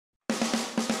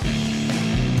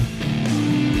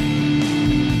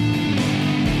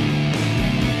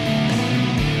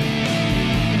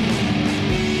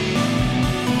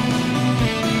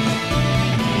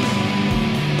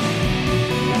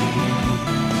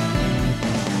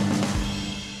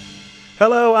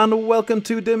Hello and welcome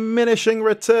to Diminishing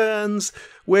Returns.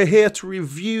 We're here to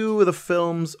review the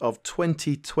films of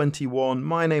 2021.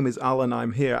 My name is Alan.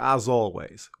 I'm here, as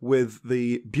always, with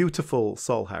the beautiful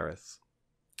Sol Harris.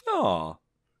 Aw.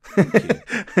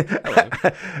 Hello.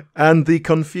 And the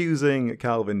confusing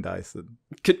Calvin Dyson.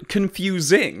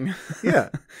 Confusing? Yeah.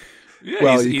 Yeah,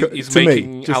 Well, he's to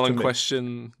making me, just Alan to me.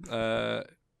 question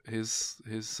his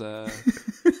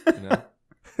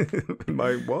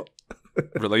My what?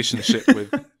 relationship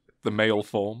with the male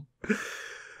form.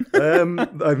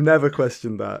 I've never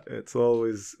questioned that. It's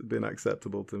always been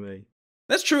acceptable to me.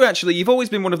 That's true, actually. You've always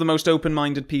been one of the most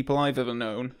open-minded people I've ever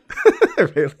known.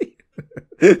 Really?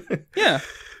 Yeah.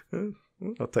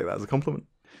 I'll take that as a compliment.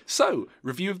 So,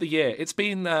 review of the year. It's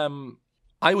been,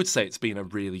 I would say it's been a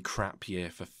really crap year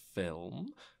for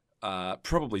film,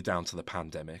 probably down to the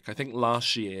pandemic. I think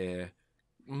last year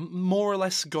more or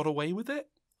less got away with it,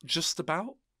 just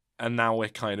about. And now we're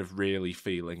kind of really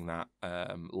feeling that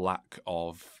lack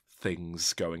of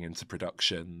things going into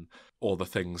production, or the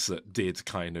things that did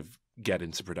kind of get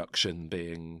into production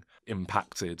being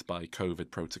impacted by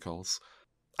COVID protocols.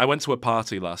 I went to a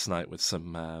party last night with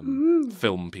some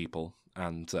film people,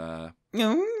 and I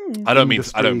don't mean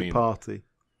party.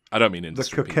 I don't mean The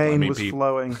industry cocaine people. I mean was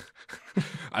flowing.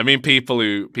 I mean people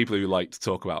who like to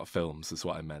talk about films is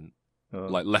what I meant. Oh.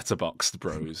 Like letterboxed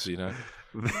bros, you know.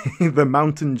 The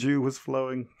Mountain Dew was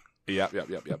flowing. Yep.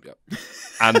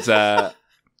 And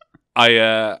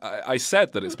I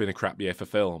said that it's been a crap year for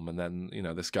film, and then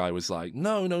this guy was like,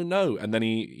 no, and then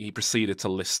he proceeded to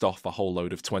list off a whole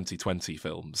load of 2020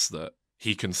 films that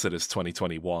he considers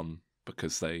 2021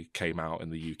 because they came out in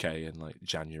the UK in like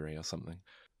January or something.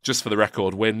 Just for the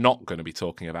record, we're not going to be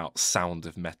talking about Sound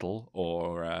of Metal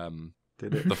or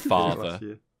The Father.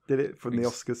 Did it from the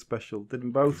Oscars special. Did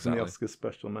them both from the Oscars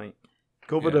special, mate.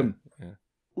 Covered them. Yeah.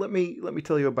 Let me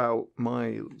tell you about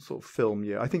my sort of film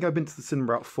year. I think I've been to the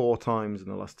cinema about 4 times in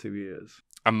the last 2 years.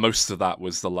 And most of that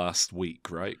was the last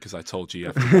week, right? Because I told you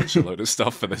have to watch a load of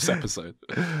stuff for this episode.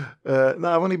 No,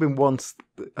 I've only been once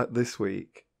this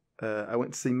week. I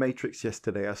went to see Matrix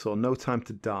yesterday. I saw No Time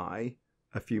to Die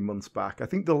a few months back. I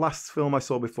think the last film I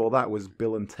saw before that was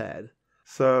Bill and Ted.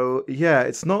 So, yeah,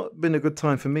 it's not been a good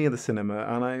time for me in the cinema,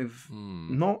 and I've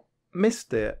not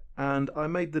missed it. And I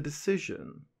made the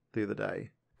decision the other day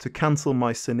to cancel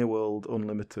my Cineworld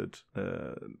Unlimited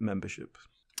membership,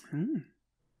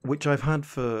 which I've had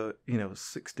for,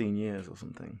 16 years or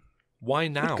something. Why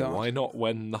now? Why not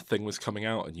when nothing was coming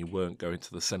out and you weren't going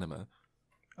to the cinema?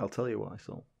 I'll tell you why,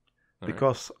 Sol.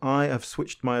 Because I have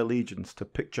switched my allegiance to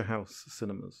Picture House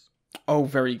cinemas. Oh,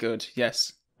 very good.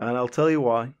 Yes. And I'll tell you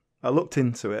why. I looked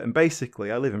into it, and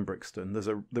basically I live in Brixton. There's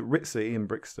the Ritzy in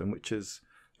Brixton, which is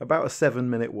about a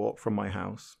 7-minute walk from my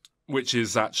house. Which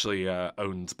is actually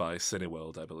owned by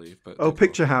Cineworld, I believe. But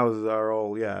Picture houses are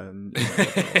all, yeah. And,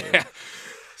 yeah.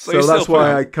 So that's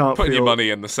why I can't putting feel... your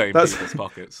money in the same people's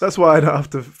pockets. That's why I don't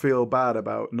have to feel bad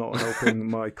about not helping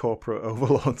my corporate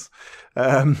overlords.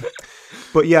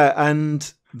 But yeah,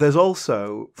 and there's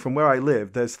also, from where I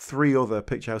live, there's 3 other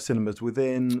Picture House cinemas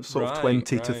within sort of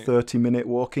 20 to 30-minute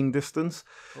walking distance.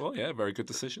 Well, yeah, very good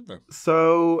decision then.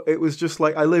 So it was just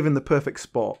like, I live in the perfect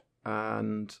spot,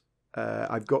 and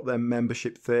I've got their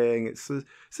membership thing. It's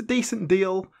a decent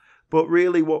deal. But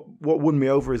really, what won me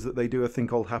over is that they do a thing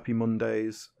called Happy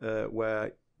Mondays,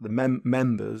 where the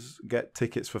members get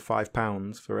tickets for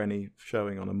 £5 for any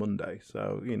showing on a Monday.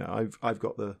 So I've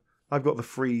got the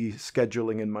free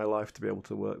scheduling in my life to be able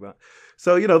to work that.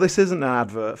 So this isn't an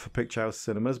advert for Picture House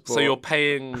cinemas. But... So you're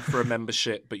paying for a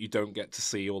membership, but you don't get to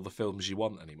see all the films you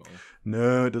want anymore.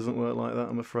 No, it doesn't work like that.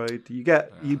 I'm afraid you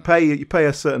pay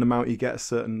a certain amount, you get a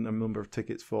certain number of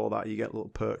tickets for that. You get little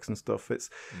perks and stuff. It's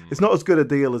not as good a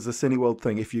deal as the Cineworld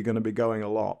thing if you're going to be going a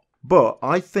lot. But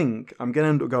I think I'm going to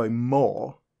end up going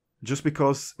more, just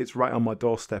because it's right on my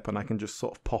doorstep and I can just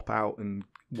sort of pop out and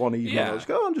one evening I'll just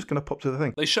go, I'm just going to pop to the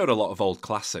thing. They showed a lot of old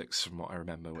classics from what I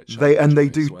remember, which they're like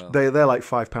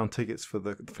 £5 tickets for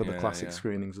the classic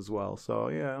screenings as well. So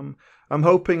yeah, I'm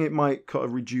hoping it might kind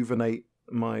of rejuvenate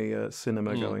my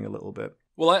cinema going a little bit.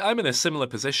 Well, I'm in a similar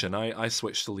position. I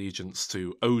switched allegiance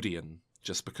to Odeon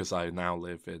just because I now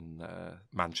live in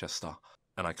Manchester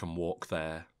and I can walk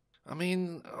there. I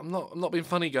mean, I'm not being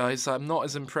funny, guys. I'm not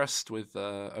as impressed with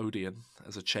Odeon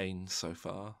as a chain so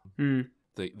far.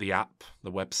 The app,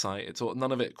 the website,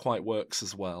 none of it quite works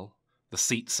as well. The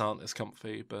seats aren't as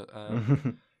comfy, but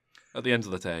at the end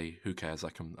of the day, who cares? I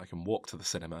can walk to the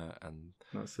cinema and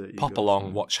pop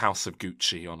along, watch House of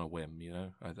Gucci on a whim.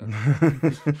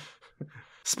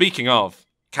 Speaking of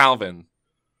Calvin,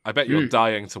 I bet you're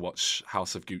dying to watch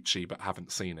House of Gucci but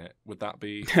haven't seen it. Would that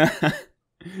be?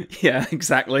 Yeah,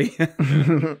 exactly.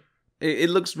 It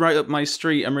looks right up my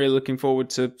street. I'm really looking forward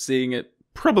to seeing it,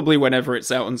 probably whenever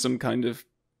it's out on some kind of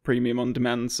premium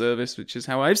on-demand service, which is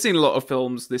how I've seen a lot of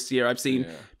films this year. I've seen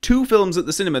 2 films at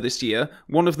the cinema this year,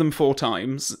 one of them 4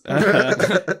 times.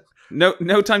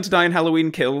 No Time to Die and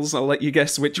Halloween Kills. I'll let you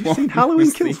guess which You've one. seen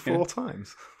Halloween Kills 4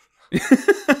 times?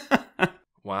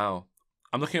 Wow.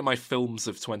 I'm looking at my films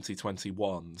of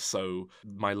 2021, so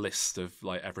my list of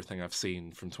like everything I've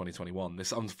seen from 2021.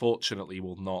 This unfortunately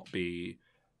will not be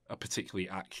a particularly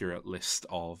accurate list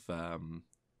of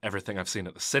everything I've seen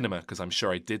at the cinema, because I'm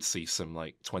sure I did see some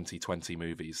like 2020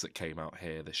 movies that came out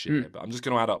here this year, but I'm just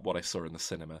going to add up what I saw in the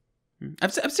cinema.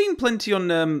 I've seen plenty on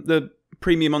the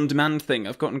premium on demand thing.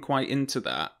 I've gotten quite into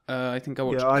that. I think I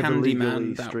watched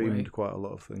Candyman that streamed way. quite a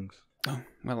lot of things. Oh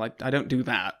well, I don't do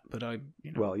that, but I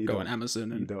you go on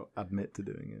Amazon and you don't admit to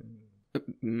doing it.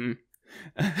 Mm.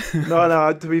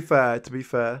 No. To be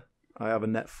fair, I have a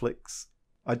Netflix.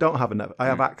 I don't have a Netflix. I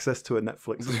have access to a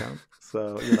Netflix account,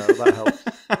 so that helps.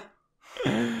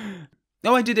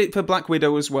 Oh, I did it for Black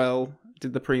Widow as well.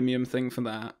 Did the premium thing for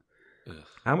that.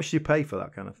 How much do you pay for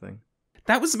that kind of thing?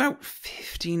 That was about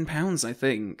 £15, I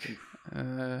think.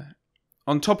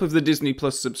 On top of the Disney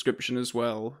Plus subscription as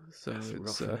well. So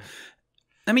it's.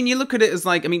 I mean, you look at it as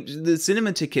like, the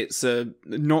cinema tickets are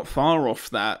not far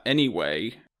off that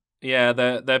anyway. Yeah,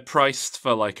 they're priced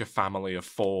for like a family of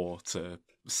 4 to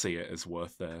see it as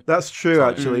worth their. That's true,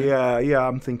 actually. Yeah.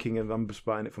 I'm thinking I'm just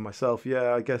buying it for myself.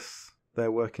 Yeah, I guess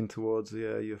they're working towards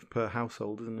your per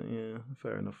household, isn't it? Yeah,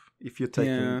 fair enough. If you're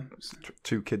taking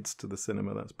 2 kids to the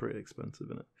cinema, that's pretty expensive,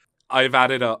 isn't it? I've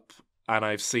added up, and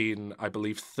I've seen, I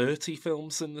believe, 30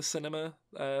 films in the cinema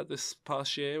this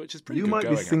past year, which is pretty good going. You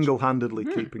might be single-handedly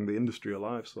keeping the industry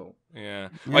alive, Sol. Yeah.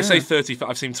 I say 30.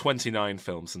 I've seen 29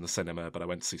 films in the cinema, but I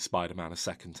went to see Spider-Man a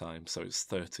second time, so it's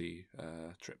 30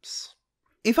 trips.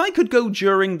 If I could go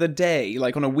during the day,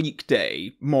 like on a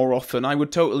weekday, more often, I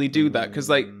would totally do that. Because,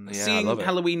 seeing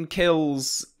Halloween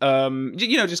Kills,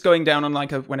 just going down on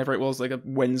whenever it was, like a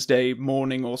Wednesday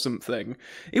morning or something,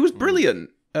 it was brilliant.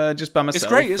 Just by myself.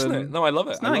 It's great, isn't it? No, I love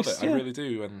it. It's I nice, love it. I really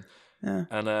do.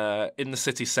 And in the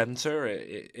city centre,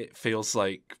 it feels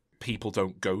like people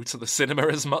don't go to the cinema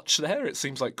as much there. It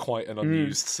seems like quite an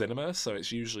unused cinema, so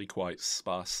it's usually quite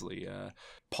sparsely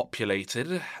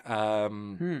populated.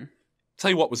 Tell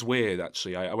you what was weird,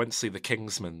 actually. I went to see The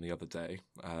Kingsman the other day.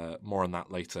 More on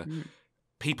that later.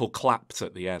 People clapped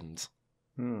at the end.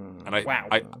 And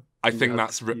I think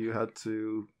that's... you had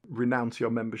to renounce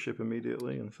your membership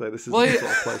immediately and say, this is the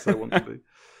sort of place I want to be.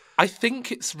 I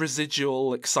think it's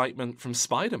residual excitement from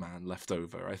Spider-Man left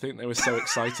over. I think they were so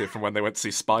excited from when they went to see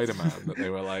Spider-Man that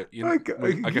they were like, I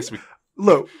guess we...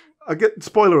 Look, I get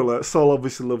spoiler alert. Saul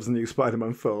obviously loves the new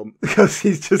Spider-Man film because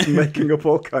he's just making up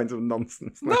all kinds of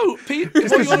nonsense. No, Pete,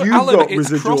 because you've got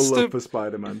residual love for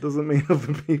Spider-Man doesn't mean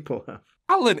other people have.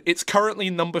 Alan, it's currently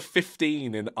number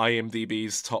 15 in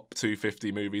IMDb's top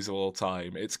 250 movies of all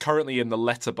time. It's currently in the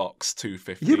Letterboxd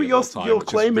 250. Yeah, but of all time, you're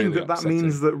claiming really that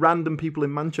means that random people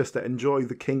in Manchester enjoy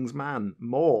The King's Man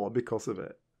more because of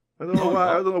it. I don't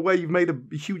know where you've made a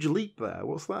huge leap there.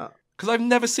 What's that? Because I've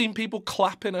never seen people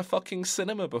clap in a fucking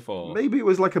cinema before. Maybe it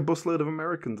was like a busload of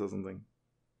Americans or something.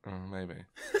 Oh, maybe.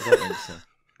 I don't think so.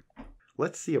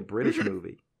 Let's see a British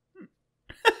movie.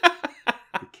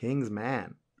 The King's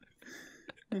Man.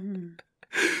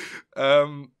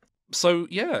 So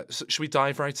should we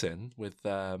dive right in with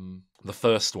the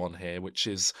first one here, which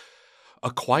is A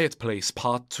Quiet Place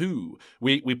Part 2.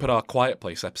 We put our Quiet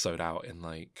Place episode out in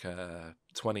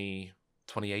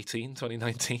 2018,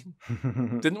 2019,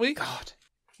 didn't we? God.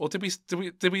 Or did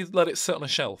we let it sit on a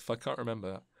shelf? I can't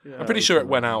remember. Yeah, I'm pretty sure it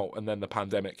went out and then the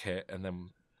pandemic hit, and then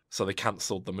so they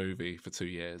cancelled the movie for 2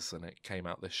 years and it came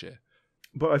out this year.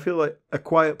 But I feel like A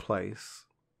Quiet Place,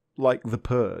 like The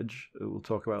Purge, that we'll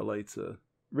talk about later,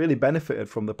 really benefited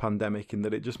from the pandemic in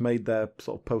that it just made their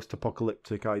sort of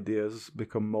post-apocalyptic ideas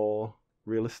become more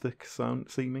realistic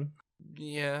seeming.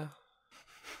 Yeah,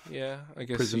 I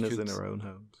guess Prisoners you could in their own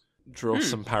homes. Draw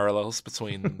some parallels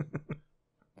between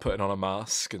putting on a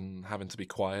mask and having to be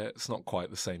quiet. It's not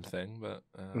quite the same thing, but...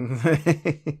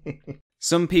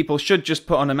 Some people should just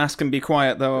put on a mask and be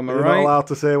quiet, though, am I right? You're not allowed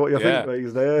to say what you think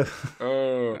these days.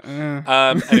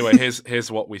 Anyway,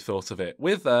 here's what we thought of it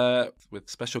with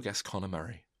special guest Connor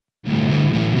Murray.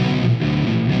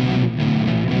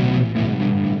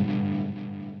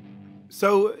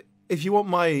 So, if you want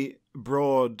my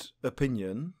broad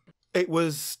opinion, it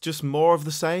was just more of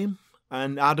the same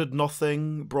and added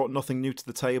nothing, brought nothing new to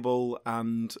the table,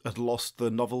 and had lost the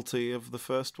novelty of the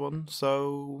first one.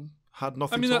 So... had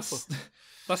nothing to offer.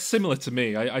 That's similar to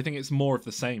me. I think it's more of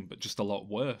the same, but just a lot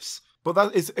worse. But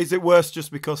that is it worse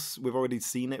just because we've already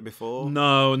seen it before?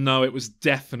 No, it was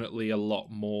definitely a lot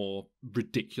more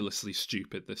ridiculously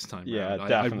stupid this time Yeah, around. I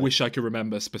definitely. wish I could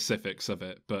remember specifics of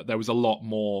it, but there was a lot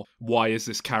more. Why is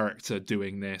this character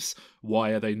doing this?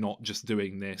 Why are they not just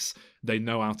doing this? They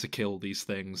know how to kill these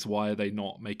things. Why are they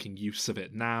not making use of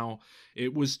it now?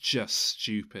 It was just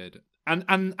stupid.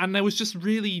 And there was just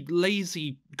really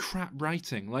lazy crap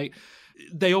writing. Like,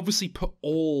 they obviously put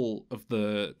all of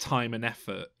the time and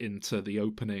effort into the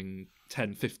opening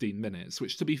 10-15 minutes,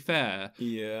 which, to be fair,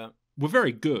 were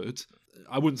very good.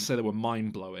 I wouldn't say they were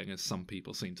mind-blowing, as some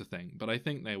people seem to think, but I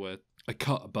think they were a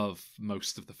cut above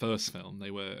most of the first film.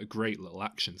 They were a great little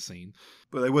action scene.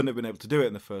 But they wouldn't have been able to do it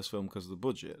in the first film because of the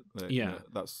budget.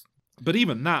 That's... But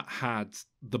even that had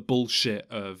the bullshit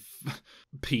of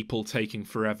people taking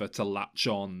forever to latch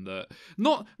on. That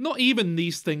not even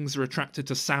these things are attracted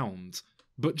to sound,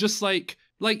 but just like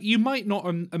you might not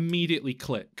immediately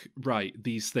click, right,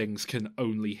 these things can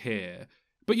only hear,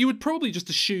 but you would probably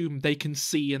just assume they can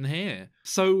see and hear.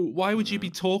 So why would you be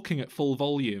talking at full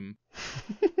volume?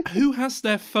 Who has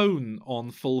their phone on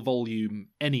full volume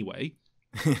anyway?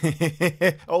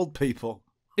 Old people.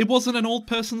 It wasn't an old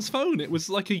person's phone. It was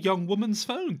like a young woman's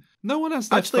phone. No one has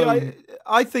their phone. Actually,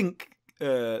 I think,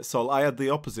 Sol, I had the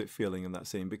opposite feeling in that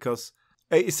scene because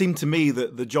it seemed to me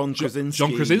that the John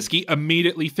Krasinski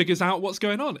immediately figures out what's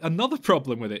going on. Another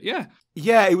problem with it, yeah.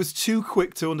 Yeah, it was too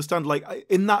quick to understand. Like,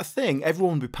 in that thing,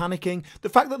 everyone would be panicking. The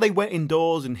fact that they went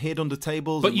indoors and hid under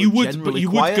tables would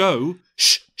go,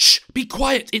 shh, be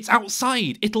quiet. It's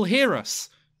outside. It'll hear us.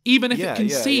 Even if it can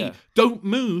see, don't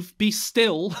move, be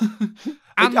still.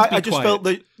 I just felt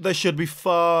that there should be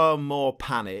far more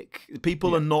panic.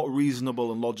 People are not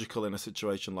reasonable and logical in a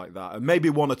situation like that. And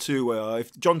maybe one or two,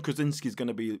 if John Krasinski's going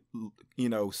to be,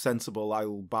 sensible, I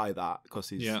will buy that because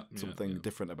he's something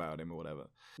different about him or whatever.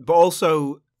 But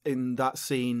also in that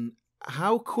scene,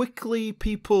 how quickly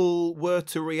people were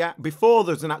to react before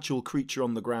there's an actual creature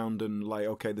on the ground and like,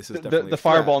 okay, this is definitely the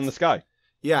fireball in the sky.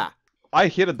 Yeah. I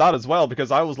hated that as well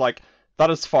because I was like, that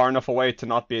is far enough away to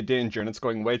not be a danger and it's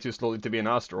going way too slowly to be an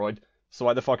asteroid. So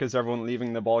why the fuck is everyone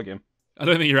leaving the ball game? I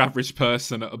don't think your average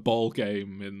person at a ball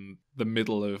game in the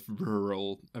middle of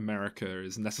rural America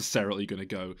is necessarily going to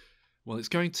go, well, it's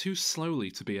going too slowly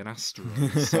to be an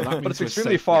asteroid. So that means but it's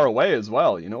extremely far away as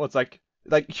well, It's like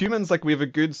humans, we have a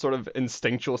good sort of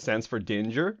instinctual sense for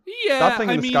danger. Yeah, that thing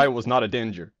in the sky was not a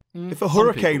danger. If a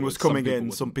hurricane was coming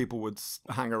in, some people would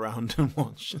hang around and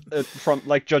watch.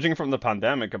 Judging from the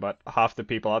pandemic, about half the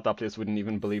people at that place wouldn't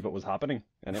even believe it was happening.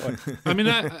 Anyway, I mean,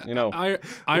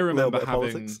 I remember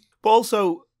having. Politics. But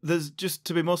also, there's just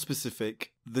to be more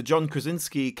specific, the John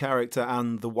Krasinski character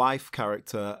and the wife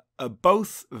character are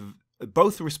both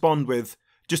respond with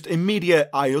just immediate.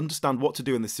 I understand what to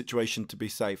do in this situation to be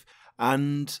safe,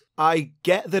 and I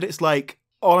get that it's like,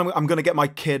 oh, I'm going to get my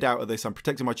kid out of this. I'm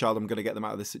protecting my child. I'm going to get them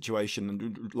out of this situation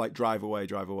and drive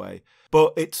away.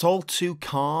 But it's all too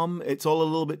calm. It's all a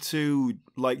little bit too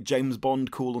like James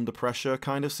Bond, cool under pressure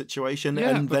kind of situation.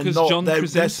 Yeah, and because John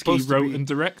Krasinski wrote and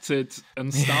directed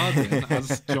and starred in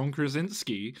as John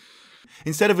Krasinski.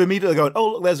 Instead of immediately going,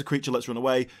 oh, look, there's a creature, let's run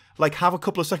away. Like, have a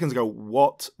couple of seconds and go,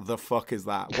 what the fuck is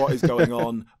that? What is going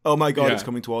on? Oh my God, it's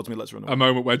coming towards me, let's run away. A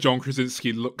moment where John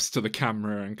Krasinski looks to the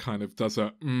camera and kind of does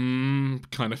a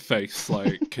kind of face,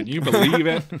 like, can you believe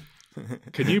it?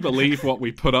 Can you believe what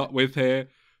we put up with here?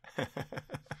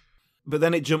 But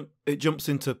then it jumps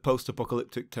into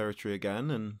post-apocalyptic territory again,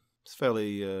 and it's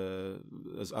fairly,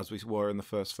 as we were in the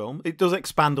first film. It does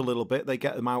expand a little bit. They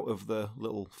get them out of the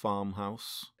little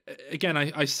farmhouse. Again,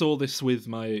 I saw this with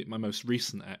my most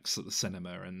recent ex at the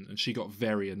cinema, and she got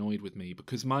very annoyed with me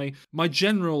because my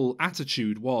general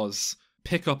attitude was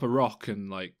pick up a rock and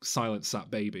like silence that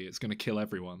baby. It's going to kill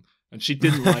everyone, and she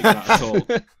didn't like that at all.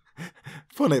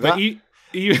 Funny but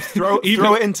that. Throw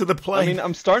it into the plane. I mean,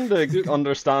 I'm starting to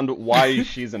understand why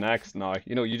she's an ex now.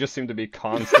 You just seem to be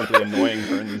constantly annoying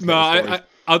her in these stories.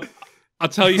 I'll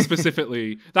tell you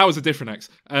specifically. That was a different ex.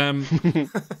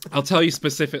 I'll tell you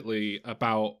specifically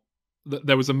about.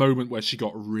 There was a moment where she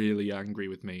got really angry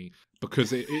with me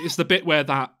because it's the bit where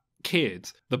that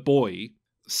kid, the boy,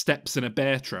 steps in a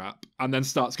bear trap and then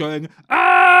starts going,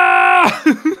 ah!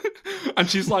 And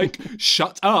she's like,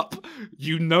 shut up.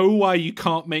 You know why you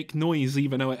can't make noise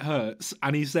even though it hurts.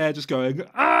 And he's there just going,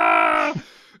 ah!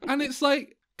 And it's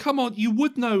like, come on, you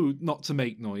would know not to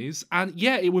make noise. And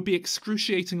yeah, it would be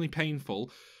excruciatingly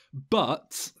painful,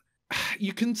 but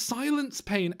you can silence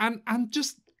pain and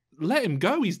just let him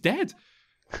go. He's dead.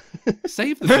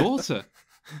 Save the daughter.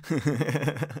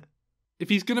 if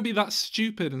he's going to be that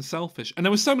stupid and selfish, and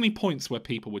there were so many points where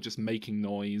people were just making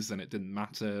noise and it didn't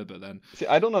matter, but then See,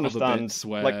 I don't understand.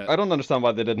 where... Like, I don't understand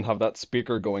why they didn't have that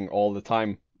speaker going all the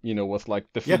time. You know, with like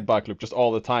the feedback loop just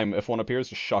all the time. If one appears,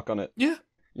 just shotgun it. Yeah.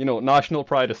 You know, national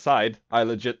pride aside, I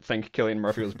legit think Cillian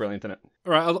Murphy was brilliant in it.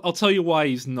 All right, I'll tell you why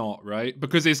he's not, right?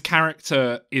 Because his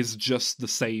character is just the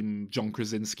same John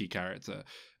Krasinski character.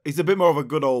 He's a bit more of a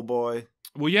good old boy.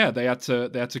 Well, yeah, they had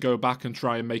to go back and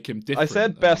try and make him different. I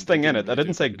said best thing in it. I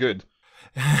didn't say good.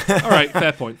 All right,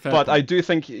 fair point. But I do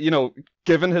think, you know,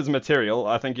 given his material,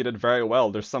 I think he did very well.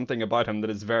 There's something about him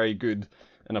that is very good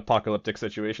in apocalyptic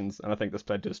situations, and I think this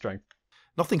played to his strength.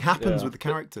 Nothing happens with the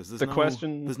characters.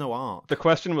 There's no arc. The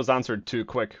question was answered too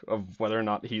quick of whether or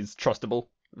not he's trustable.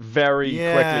 Very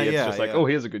quickly, it's just like, oh,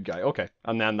 he's a good guy. Okay.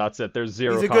 And then that's it. There's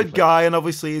zero He's a conflict. good guy, and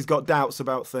obviously he's got doubts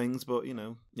about things, but, you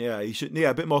know, yeah, he should,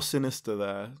 a bit more sinister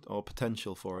there, or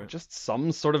potential for it. Just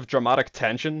some sort of dramatic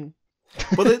tension.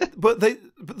 But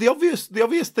the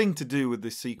obvious thing to do with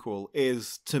this sequel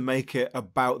is to make it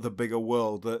about the bigger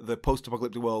world, the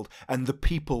post-apocalyptic world, and the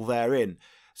people therein.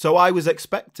 So I was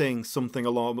expecting something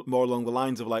more along the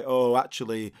lines of like, oh,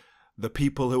 actually, the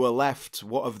people who are left,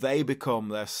 what have they become?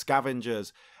 They're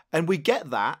scavengers. And we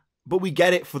get that, but we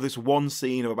get it for this one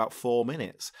scene of about 4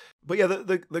 minutes. But yeah,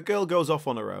 the girl goes off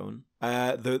on her own.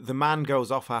 The man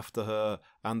goes off after her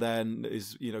and then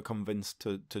is, you know, convinced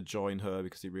to join her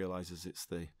because he realizes it's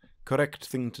the correct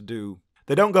thing to do.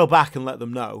 They don't go back and let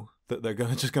them know that they're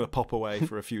just going to pop away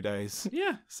for a few days.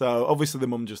 Yeah. So obviously the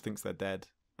mum just thinks they're dead.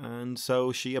 And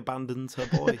so she abandons her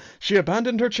boy. She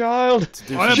abandoned her child.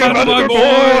 I abandoned my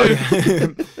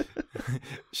boy.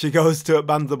 She goes to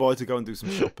abandon the boy to go and do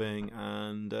some shopping,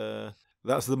 and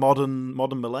that's the modern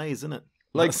malaise, isn't it?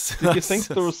 Like, did you think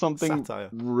there was something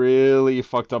really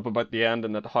fucked up about the end,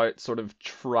 and that how it sort of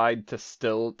tried to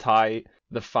still tie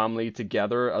the family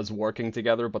together as working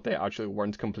together, but they actually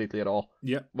weren't completely at all?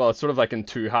 Yeah. Well, it's sort of like in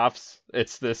two halves.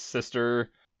 It's this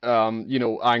sister, you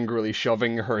know, angrily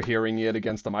shoving her hearing aid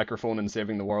against the microphone and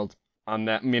saving the world, and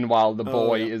that meanwhile the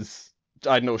boy is,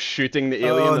 I don't know, shooting the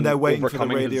alien and they're waiting overcoming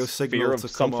for the radio his signal fear of to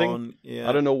something. come on. Yeah.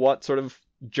 I don't know what sort of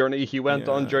journey he went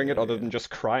on during it, other than just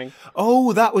crying.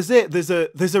 Oh, that was it. There's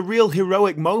a real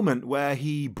heroic moment where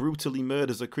he brutally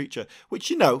murders a creature, which,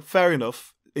 you know, fair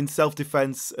enough, in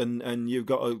self-defense, and you've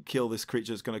got to kill this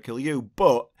creature that's going to kill you,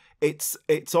 but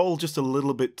it's all just a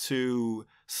little bit too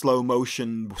slow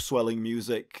motion, swelling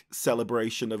music,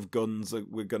 celebration of guns that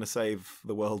we're going to save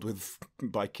the world with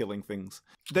by killing things.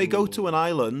 They go to an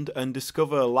island and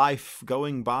discover life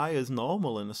going by as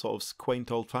normal in a sort of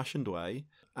quaint old-fashioned way,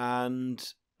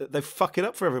 and they fuck it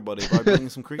up for everybody by bringing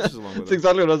some creatures along with them. That's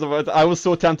exactly what I was about. I was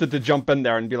so tempted to jump in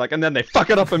there and be like, and then they fuck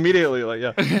it up immediately. Like,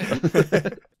 yeah.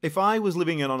 If I was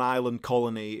living in an island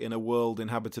colony in a world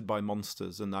inhabited by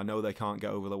monsters and I know they can't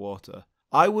get over the water,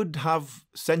 I would have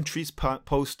sentries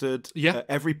posted at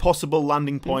every possible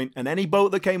landing point, and any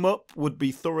boat that came up would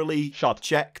be thoroughly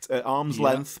checked at arm's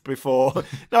length before.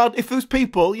 Now, if there's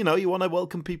people, you know, you want to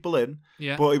welcome people in,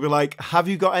 but you'd be like, have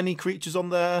you got any creatures on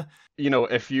there? You know,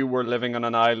 if you were living on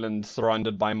an island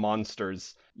surrounded by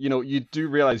monsters, you know, you do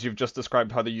realize you've just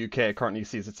described how the UK currently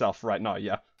sees itself right now,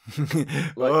 yeah?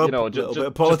 Like, you know, just to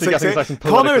get things nice and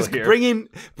Connor's here.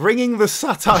 bringing the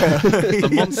satire.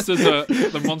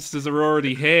 The monsters are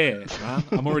already here, man.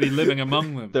 I'm already living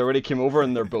among them. They already came over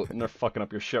in their boat and they're fucking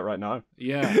up your shit right now.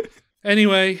 Yeah.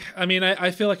 Anyway, I mean,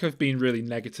 I feel like I've been really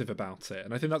negative about it,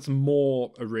 and I think that's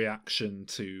more a reaction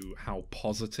to how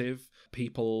positive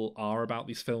people are about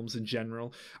these films in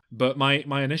general. But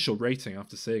my initial rating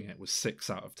after seeing it was 6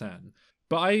 out of 10.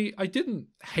 But I didn't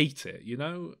hate it, you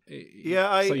know?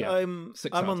 I'm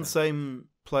on the same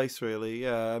place, really.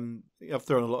 Yeah, I've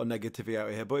thrown a lot of negativity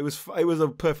out here, but it was a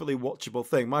perfectly watchable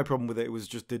thing. My problem with it was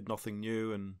just did nothing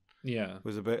new and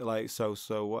was a bit like so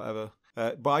whatever.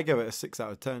 But I give it a 6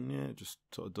 out of 10. Yeah, it just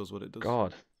sort of does what it does.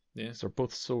 God, yeah, they're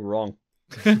both so wrong.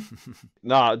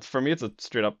 Nah, for me it's a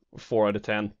straight up 4 out of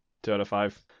 10, 2 out of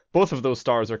 5. Both of those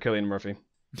stars are Cillian Murphy.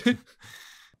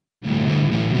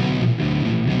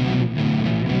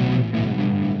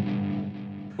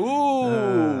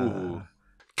 Ooh.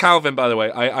 Calvin, by the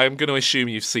way, I'm going to assume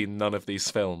you've seen none of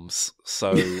these films.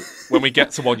 So when we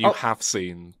get to one you have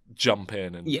seen, jump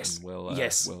in and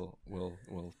we'll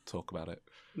talk about it.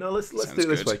 No, let's do it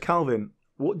this way. Calvin,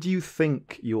 what do you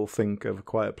think you'll think of A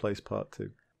Quiet Place Part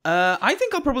 2? I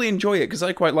think I'll probably enjoy it because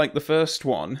I quite like the first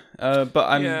one.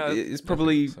 But it's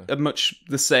probably much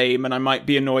the same, and I might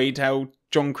be annoyed how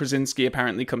John Krasinski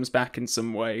apparently comes back in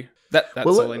some way. That's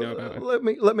all I know about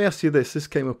it. Let me ask you this. This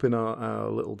came up in our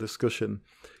little discussion.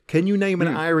 Can you name an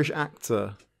Irish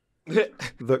actor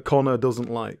that Connor doesn't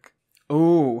like?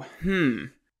 Oh,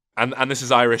 And this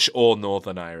is Irish or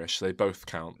Northern Irish. They both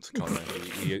count, Connor.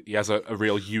 He has a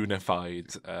real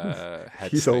unified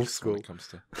He's old headspace school. when it comes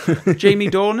to... Jamie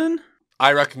Dornan?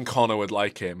 I reckon Connor would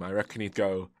like him. I reckon he'd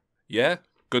go, yeah,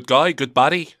 good guy, good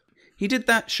baddie. He did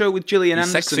that show with Gillian He's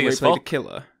Anderson sexy where he as played a fuck.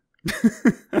 killer.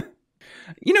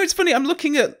 You know, it's funny. I'm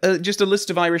looking at just a list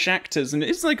of Irish actors, and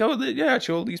it's like,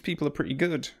 actually, all these people are pretty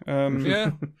good.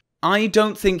 Yeah. I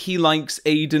don't think he likes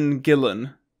Aidan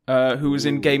Gillen, who was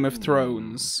in Game of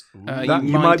Thrones. You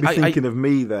might be thinking of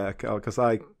me there, Carl, because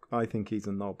I think he's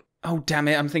a knob. Oh, damn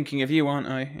it. I'm thinking of you, aren't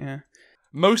I?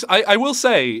 Yeah. I will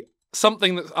say,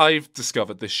 something that I've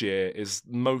discovered this year is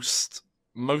most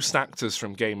actors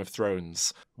from Game of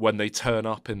Thrones, when they turn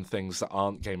up in things that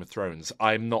aren't Game of Thrones,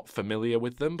 I'm not familiar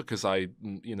with them because I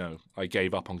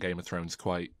gave up on Game of Thrones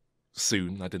quite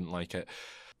soon. I didn't like it.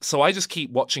 So I just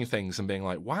keep watching things and being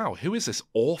like, wow, who is this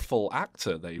awful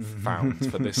actor they've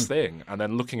found for this thing? And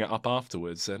then looking it up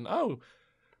afterwards and, oh,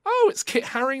 it's Kit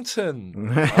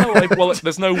Harington. Well,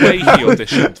 there's no way he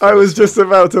auditioned. I was just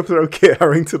about to throw Kit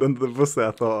Harington under the bus there.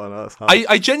 I thought, that's hard.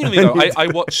 I genuinely, though, I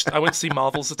went to see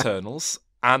Marvel's Eternals,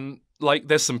 and like,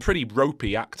 there's some pretty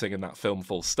ropey acting in that film,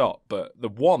 full stop. But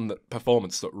the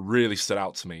performance that really stood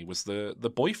out to me was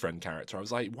the boyfriend character. I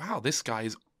was like, wow, this guy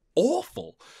is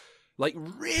awful. Like,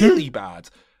 really bad.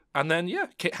 And then, yeah,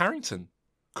 Kit Harington.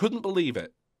 Couldn't believe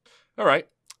it. All right.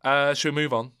 Should we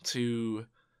move on to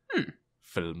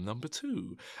film number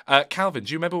 2? Calvin,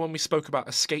 do you remember when we spoke about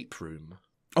Escape Room?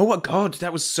 Oh, my God.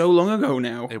 That was so long ago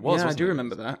now. It was, Yeah, I wasn't do it?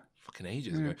 remember that. Fucking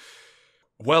ages ago.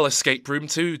 Well, Escape Room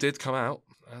 2 did come out,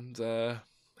 and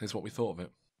here's what we thought of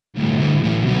it.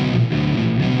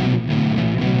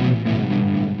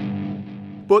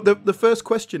 But the first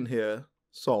question here,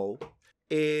 Sol,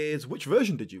 is which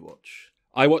version did you watch?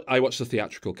 I watched the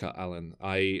theatrical cut, Alan.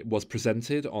 I was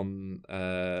presented on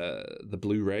the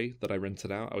Blu-ray that I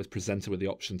rented out. I was presented with the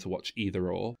option to watch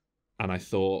either or, and I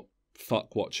thought,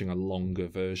 fuck watching a longer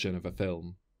version of a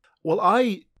film. Well,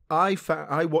 I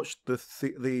watched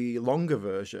the longer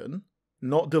version,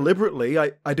 not deliberately.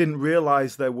 I didn't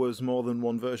realise there was more than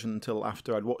one version until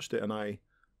after I'd watched it and I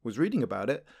was reading about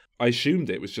it. I assumed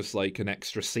it was just like an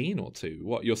extra scene or two.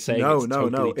 What you're saying? No.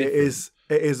 Totally different.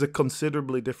 It is a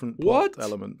considerably different plot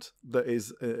element that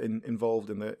is involved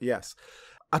in the. Yes,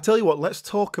 I tell you what. Let's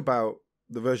talk about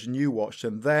the version you watched,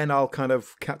 and then I'll kind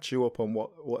of catch you up on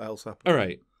what else happened. All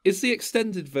right. Is the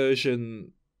extended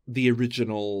version the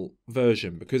original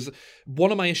version? Because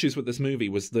one of my issues with this movie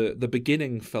was the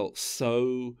beginning felt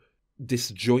so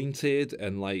disjointed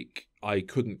and like I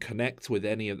couldn't connect with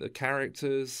any of the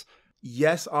characters.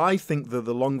 Yes, I think that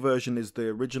the long version is the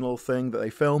original thing that they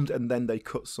filmed, and then they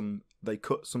cut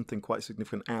something quite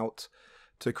significant out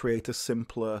to create a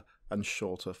simpler and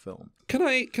shorter film. Can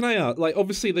I ask, like,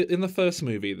 obviously in the first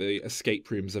movie the escape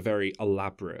rooms are very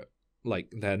elaborate,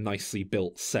 like they're nicely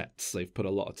built sets. They've put a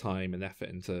lot of time and effort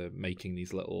into making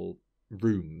these little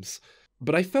rooms.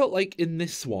 But I felt like in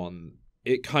this one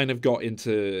it kind of got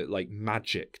into like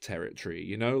magic territory,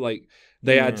 you know, like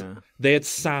they had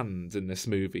sand in this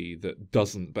movie that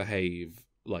doesn't behave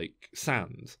like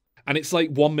sand. And it's like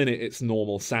 1 minute it's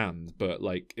normal sand, but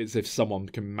like it's if someone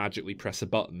can magically press a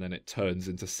button, then it turns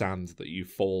into sand that you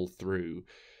fall through.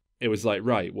 It was like,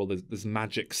 right, well, there's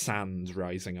magic sand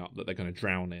rising up that they're going to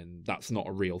drown in. That's not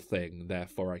a real thing.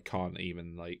 Therefore, I can't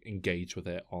even like engage with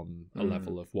it on a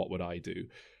level of what would I do.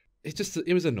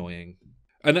 It was annoying.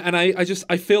 And I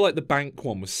feel like the bank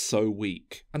one was so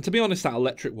weak. And to be honest, that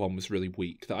electric one was really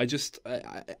weak that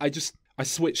I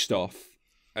switched off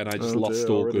and I just lost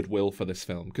all goodwill for this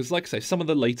film. Because like I say, some of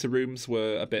the later rooms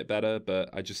were a bit better, but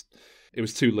it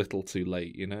was too little too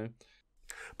late, you know?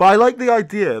 But I like the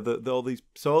idea that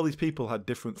all these people had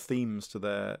different themes to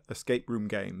their escape room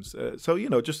games. So, you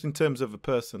know, just in terms of a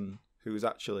person who is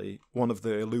actually one of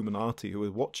the Illuminati who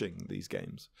is watching these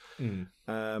games.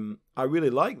 I really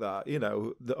like that, you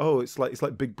know. It's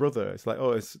like Big Brother. It's like,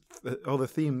 the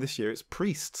theme this year, it's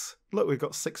priests. Look, we've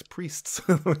got 6 priests.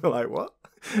 We're like, what?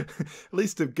 At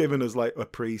least they've given us like a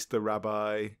priest, a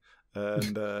rabbi,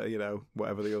 and you know,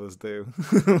 whatever the others do.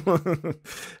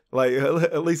 Like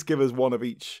at least give us one of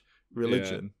each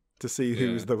religion to see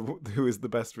who is the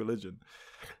best religion.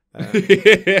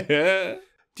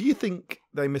 Do you think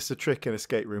they missed a trick in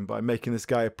Escape Room by making this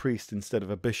guy a priest instead of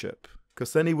a bishop?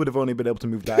 Because then he would have only been able to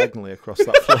move diagonally across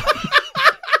that floor.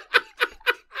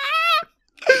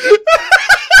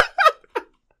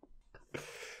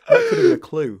 That could have been a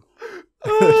clue.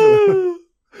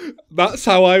 That's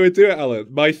how I would do it, Alan.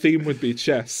 My theme would be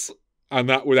chess, and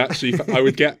that would actually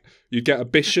you'd get a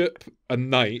bishop, a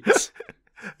knight,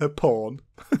 a pawn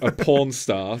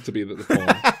star to be the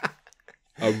pawn,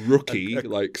 a rookie,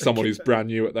 like someone who's brand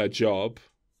new at their job.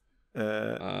 For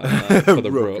the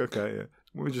rook. Okay, yeah.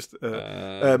 We just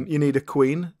you need a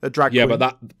queen, a drag queen. Yeah,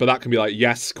 but that can be like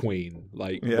yes queen,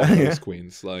 like one of those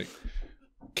queens, like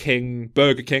King,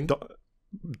 Burger King,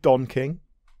 Don King.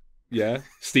 Yeah,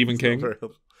 Stephen King.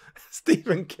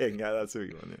 Stephen King, yeah, that's who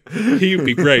you want. Yeah. He would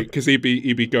be great because he'd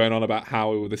be going on about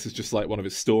how this is just like one of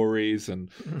his stories, and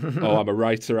I'm a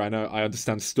writer. I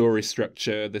understand story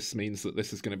structure. This means that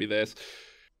this is going to be this.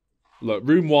 Look,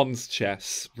 room 1's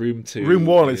chess. Room 2. Room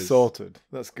 1 is sorted.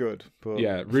 That's good. But...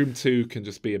 yeah, room 2 can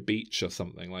just be a beach or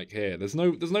something. Like here, there's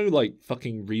no like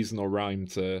fucking reason or rhyme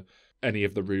to any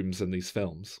of the rooms in these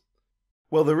films.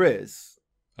 Well, there is.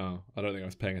 Oh, I don't think I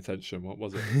was paying attention. What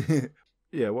was it?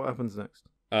 Yeah, what happens next?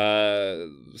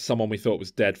 Someone we thought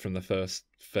was dead from the first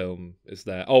film is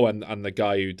there. Oh, and the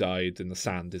guy who died in the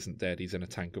sand isn't dead. He's in a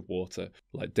tank of water,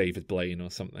 like David Blaine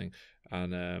or something.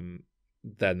 And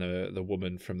then the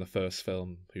woman from the first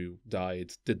film who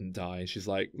died didn't die. She's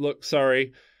like, "Look,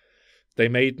 sorry, they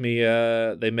made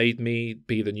me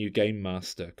be the new game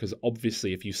master because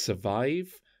obviously, if you survive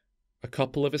a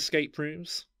couple of escape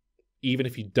rooms." Even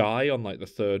if you die on like the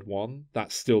third one,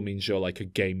 that still means you're like a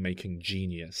game-making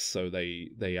genius. So they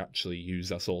actually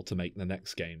use us all to make the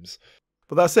next games.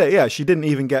 But that's it. Yeah, she didn't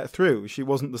even get through. She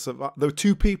wasn't the survivor. There were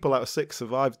 2 people out of 6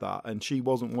 survived that, and she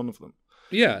wasn't one of them.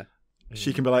 Yeah,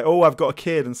 she can be like, "Oh, I've got a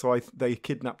kid, and so they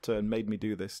kidnapped her and made me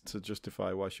do this to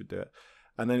justify why I should do it."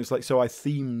 And then it's like, so I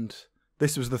themed.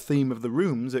 This was the theme of the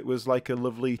rooms. It was like a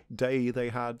lovely day they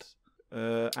had.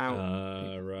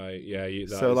 Out. Right, yeah.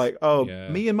 So like,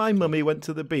 me and my mummy went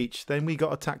to the beach. Then we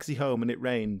got a taxi home, and it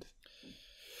rained.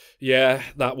 Yeah,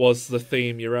 that was the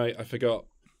theme. You're right. I forgot.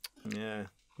 Yeah,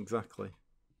 exactly.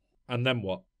 And then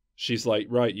what? She's like,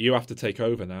 right, you have to take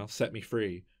over now. Set me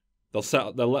free.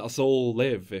 They'll let us all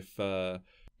live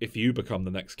if you become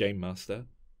the next game master.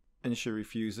 And she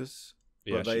refuses.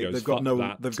 Yeah, but they've got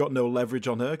no leverage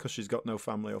on her because she's got no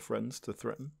family or friends to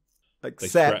threaten.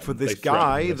 Except for this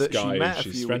guy that she met a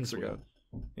few weeks ago.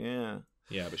 Yeah.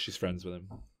 Yeah, but she's friends with him.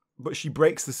 But she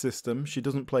breaks the system. She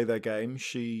doesn't play their game.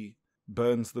 She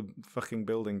burns the fucking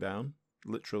building down,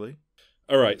 literally.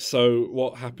 All right, so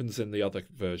what happens in the other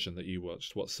version that you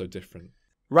watched? What's so different?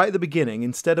 Right at the beginning,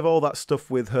 instead of all that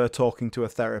stuff with her talking to a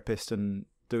therapist and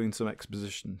doing some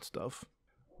exposition stuff,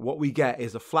 what we get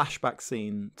is a flashback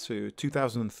scene to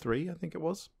 2003, I think it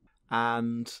was.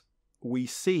 And we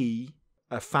see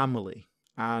a family,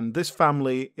 and this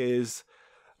family is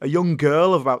a young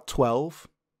girl of about 12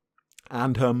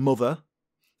 and her mother,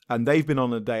 and they've been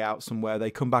on a day out somewhere. They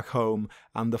come back home,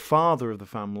 and the father of the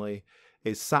family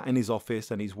is sat in his office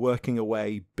and he's working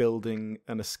away building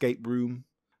an escape room,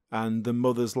 and the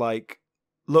mother's like,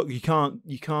 "Look, you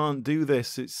can't do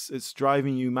this. It's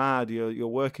driving you mad. You're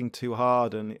working too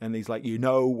hard." And he's like, "You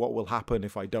know what will happen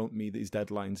if I don't meet these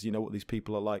deadlines. You know what these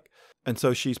people are like." And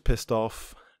so she's pissed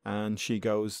off. And she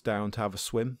goes down to have a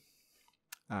swim.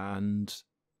 And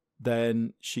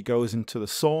then she goes into the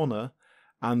sauna.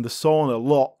 And the sauna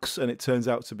locks. And it turns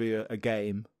out to be a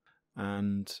game.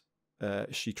 And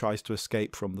she tries to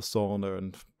escape from the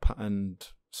sauna and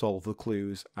solve the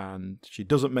clues. And she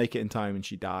doesn't make it in time and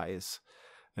she dies.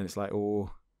 And it's like, oh,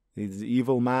 he's the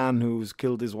evil man who's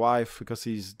killed his wife because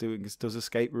he does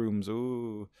escape rooms.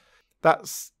 Ooh.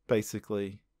 That's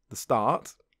basically the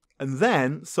start. And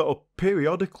then, sort of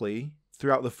periodically,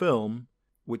 throughout the film,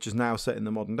 which is now set in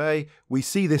the modern day, we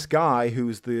see this guy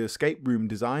who's the escape room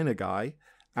designer guy,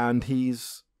 and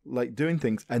he's, like, doing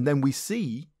things. And then we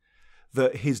see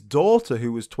that his daughter,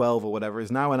 who was 12 or whatever,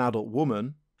 is now an adult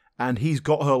woman, and he's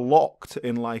got her locked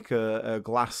in, like, a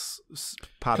glass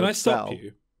padded cell. Can I stop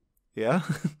you? Yeah?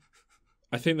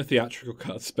 I think the theatrical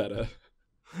cut's better.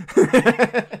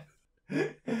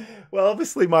 Well,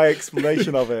 obviously my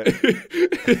explanation of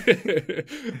it.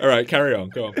 All right, carry on.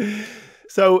 Go on.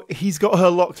 So he's got her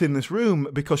locked in this room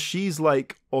because she's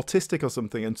like autistic or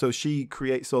something, and so she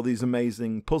creates all these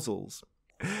amazing puzzles.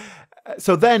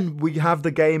 So then we have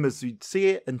the game as you'd see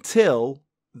it until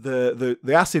the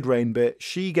acid rain bit.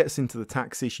 She gets into the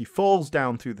taxi, she falls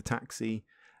down through the taxi,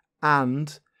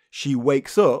 and she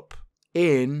wakes up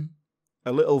in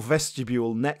a little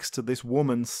vestibule next to this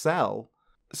woman's cell.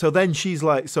 So then she's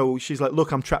like,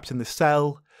 look, I'm trapped in this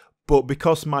cell, but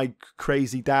because my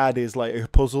crazy dad is like a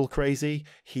puzzle crazy,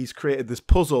 he's created this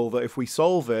puzzle that if we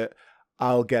solve it,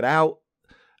 I'll get out,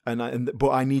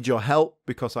 but I need your help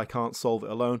because I can't solve it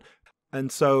alone.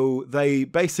 And so they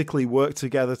basically work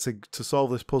together to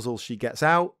solve this puzzle. She gets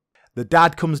out. The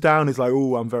dad comes down, is like,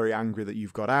 oh, I'm very angry that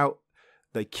you've got out.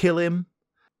 They kill him.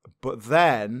 But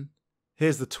then,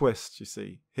 here's the twist, you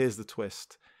see. Here's the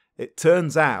twist. It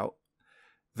turns out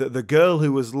that the girl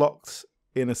who was locked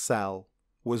in a cell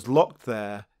was locked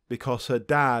there because her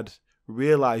dad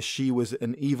realized she was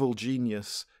an evil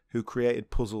genius who created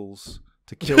puzzles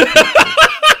to kill people.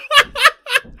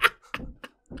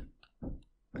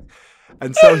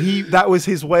 And so that was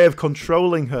his way of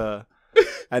controlling her.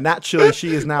 And actually,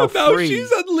 she is now Now free. she's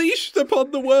unleashed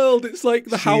upon the world. It's like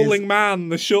the Howling Man,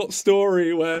 the short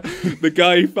story where the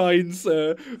guy finds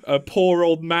a poor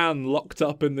old man locked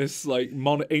up in this like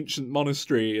ancient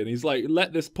monastery, and he's like,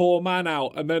 "Let this poor man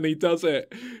out," and then he does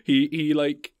it. He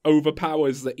like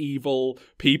overpowers the evil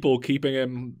people keeping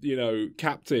him,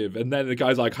 captive, and then the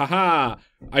guy's like, "Ha!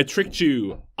 I tricked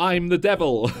you. I'm the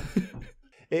devil."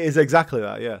 It is exactly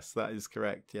that, yes. That is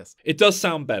correct, yes. It does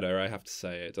sound better, I have to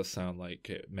say. It does sound like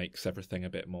it makes everything a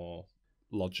bit more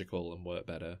logical and work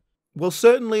better. Well,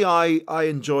 certainly I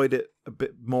enjoyed it a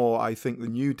bit more, I think,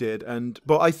 than you did.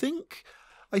 But I think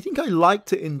I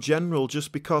liked it in general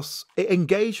just because it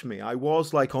engaged me. I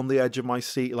was like on the edge of my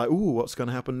seat, like, ooh, what's going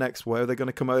to happen next? Where are they going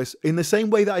to come out? In the same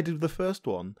way that I did with the first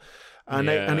one. And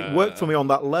it worked for me on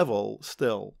that level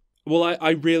still. Well, I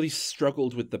really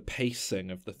struggled with the pacing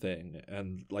of the thing,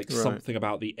 and Right. something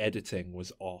about the editing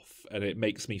was off, and it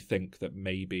makes me think that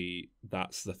maybe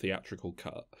that's the theatrical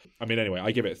cut. I mean, anyway,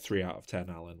 I give it a 3 out of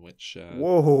 10, Alan, which...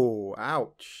 Whoa,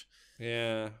 ouch.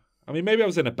 Yeah. I mean, maybe I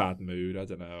was in a bad mood. I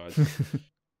don't know.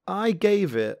 I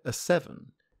gave it a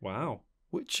 7. Wow.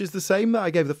 Which is the same that I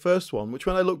gave the first one, which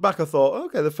when I look back, I thought,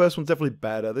 okay, the first one's definitely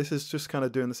better. This is just kind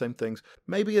of doing the same things.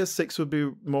 Maybe a 6 would be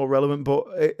more relevant, but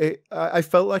I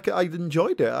felt like I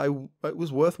enjoyed it. It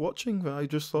was worth watching. I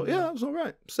just thought, yeah, it was all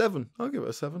right. 7. I'll give it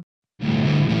a 7.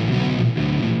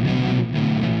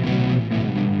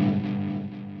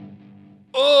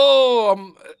 Oh,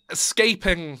 I'm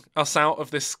escaping us out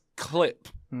of this clip,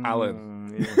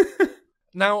 Alan. Yeah.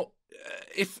 Now,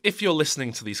 if you're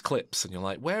listening to these clips and you're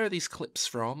like, where are these clips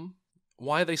from?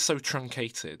 Why are they so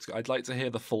truncated? I'd like to hear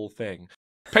the full thing.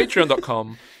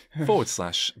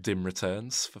 Patreon.com/dim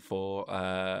returns for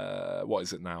what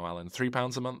is it now, Alan?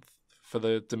 £3 a month for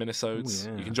the Diminisodes.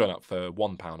 Ooh, yeah. You can join up for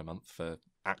 £1 a month for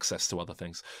access to other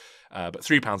things. But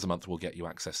 £3 a month will get you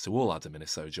access to all our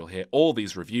Diminisodes. You'll hear all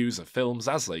these reviews of films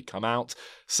as they come out.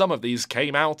 Some of these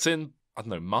came out in, I don't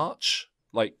know, March?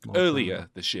 Like earlier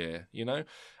this year,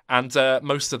 And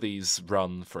most of these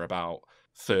run for about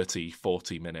 30,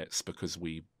 40 minutes because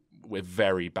we're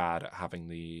very bad at having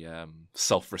the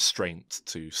self-restraint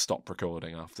to stop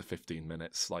recording after 15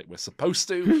 minutes like we're supposed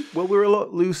to. Well, we're a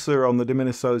lot looser on the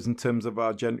Diminisodes in terms of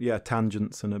our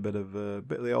tangents and a bit of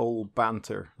the old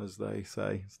banter, as they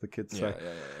say, as the kids say.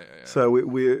 Yeah. So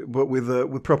but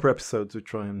with proper episodes, we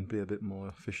try and be a bit more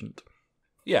efficient.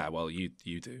 Yeah, well, you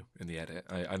do in the edit.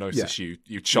 I noticed you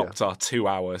chopped our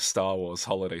 2-hour Star Wars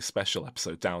holiday special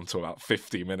episode down to about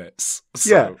 50 minutes.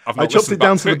 So I chopped it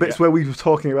down to the bits where we were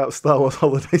talking about Star Wars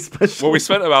holiday special. Well, we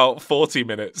spent about 40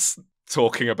 minutes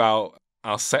talking about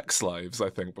our sex lives,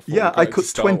 I think. Before yeah, I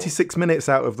cut 26 minutes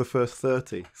out of the first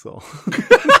 30. So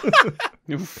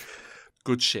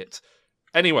good shit.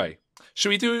 Anyway, should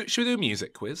we do a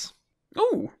music quiz?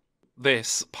 Oh.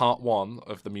 This, part 1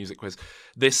 of the music quiz,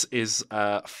 this is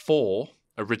 4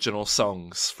 original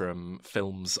songs from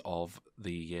films of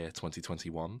the year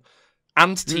 2021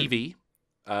 and TV.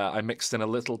 I mixed in a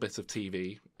little bit of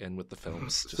TV in with the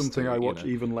films. Something I watch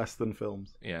even less than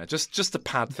films. Yeah, just to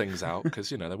pad things out, because,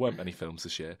 there weren't many films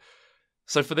this year.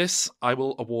 So for this, I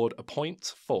will award a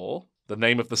point for the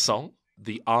name of the song,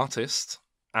 the artist,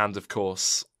 and, of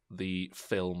course, the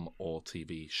film or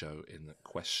TV show in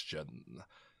question.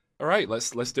 All right,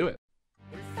 let's do it.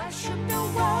 We fashioned a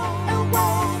world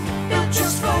built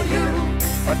just for you.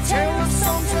 A tale of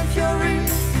songs of fury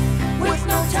with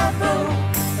no taboo.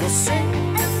 We'll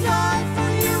sing and die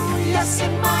for you, yes,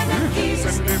 in minor keys.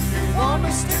 And if you want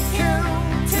us to kill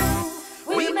too,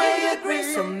 we may agree.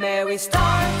 So may we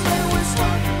start, may we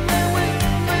start, may we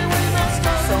not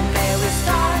start. So may we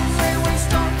start, may we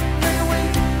start, may we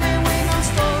not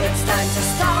start. It's time to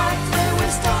start, may we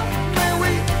start.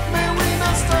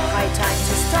 High time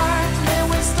to start, may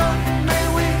we start, may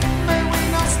we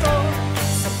not start.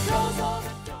 Some close all the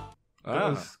doors. That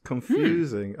was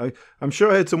confusing. I'm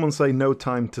sure I heard someone say "no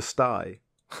time to sty."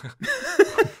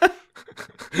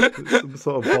 Some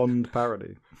sort of Bond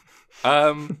parody.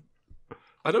 I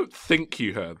don't think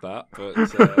you heard that, but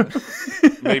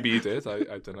maybe you did.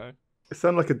 I don't know. It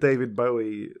sounded like a David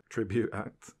Bowie tribute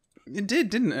act. It did,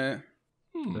 didn't it?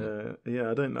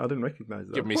 Yeah, I didn't recognize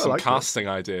that. Give me Well, some I like casting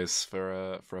ideas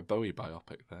for a Bowie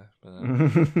biopic there.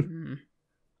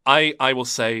 I will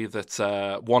say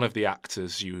that one of the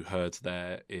actors you heard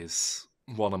there is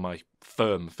one of my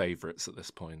firm favourites at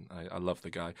this point. I love the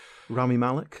guy. Rami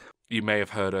Malek. You may have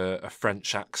heard a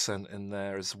French accent in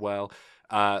there as well.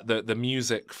 The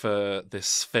music for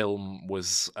this film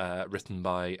was written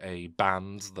by a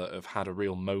band that have had a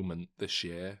real moment this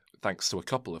year, thanks to a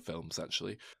couple of films,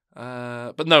 actually.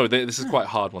 But no, this is quite a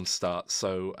hard one to start.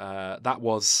 So that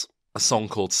was a song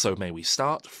called So May We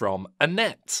Start from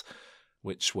Annette,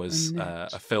 which was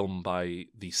a film by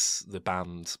the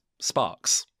band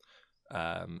Sparks.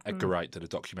 Edgar Wright did a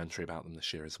documentary about them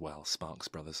this year as well, Sparks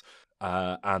Brothers.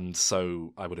 And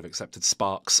so I would have accepted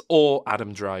Sparks or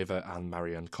Adam Driver and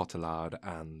Marion Cotillard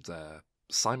and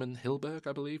Simon Hilberg,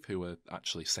 I believe, who were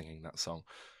actually singing that song.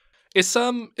 It's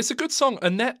a good song.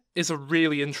 Annette is a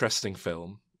really interesting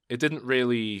film. It didn't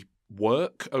really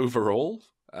work overall.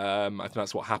 I think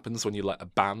that's what happens when you let a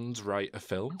band write a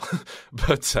film.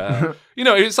 But,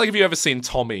 it's like, have you ever seen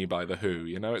Tommy by The Who?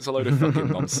 It's a load of fucking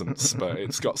nonsense, but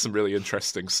it's got some really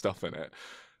interesting stuff in it.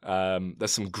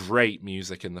 There's some great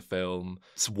music in the film.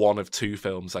 It's one of 2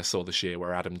 films I saw this year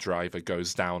where Adam Driver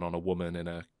goes down on a woman in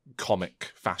a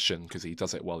comic fashion because he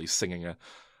does it while he's singing a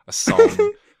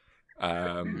song.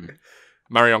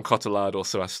 Marion Cotillard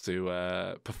also has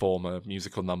to perform a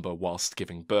musical number whilst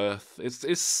giving birth.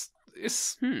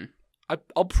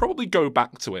 I'll probably go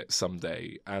back to it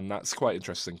someday, and that's quite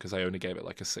interesting because I only gave it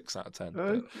like a 6 out of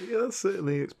 10. Yeah,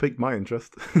 certainly it's piqued my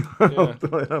interest. Yeah.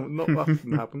 Not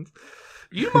often happens.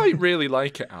 You might really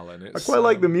like it, Alan. I quite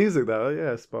like the music though.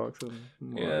 Yeah, Sparks.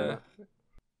 Yeah.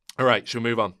 All right, shall we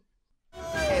move on?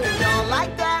 If you're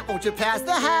like that, won't you pass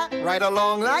the hat? Right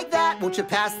along like that, won't you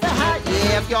pass the hat?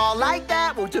 Yeah, if you're like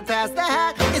that, won't you pass the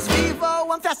hat? It's Vivo,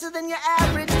 I'm faster than your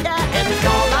average cat. And if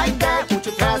you're like that, won't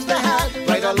you pass the hat?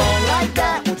 Right along like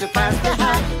that, won't you pass the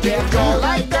hat? Yeah, if you're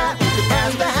like that, won't you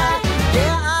pass the hat?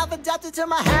 Yeah, I've adapted to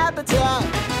my habitat.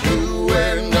 You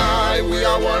and I, we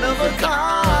are one of a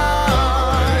kind.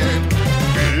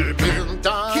 Keeping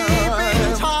time.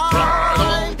 Keeping time. Right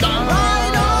on time.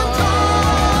 Right on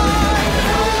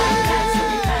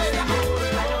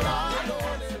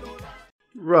time.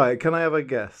 Right, can I have a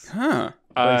guess? Huh.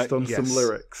 Based on yes. some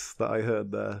lyrics that I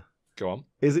heard there. Go on.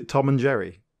 Is it Tom and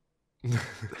Jerry?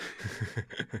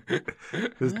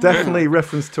 There's definitely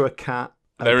reference to a cat.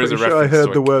 There is a pretty sure reference I heard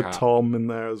to a the word cat. Tom in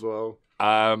there as well.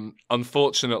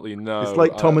 Unfortunately, no. It's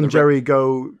like Tom the and Jerry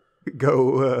go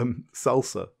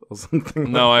salsa or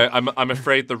something. No, I'm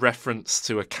afraid the reference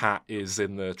to a cat is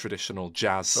in the traditional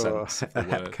jazz sense of the a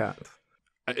hep word. cat.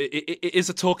 It is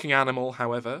a talking animal,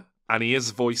 however, and he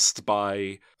is voiced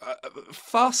by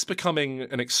fast becoming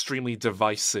an extremely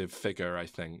divisive figure, I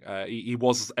think. He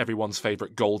was everyone's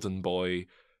favourite golden boy,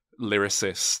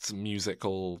 lyricist,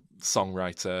 musical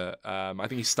songwriter. I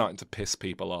think he's starting to piss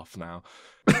people off now.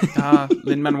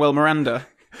 Lin-Manuel Miranda.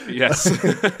 Yes.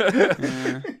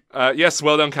 Yes,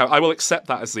 well done, Calvin. I will accept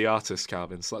that as the artist,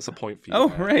 Calvin, so that's a point for you. Oh,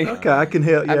 there. right. Okay, I can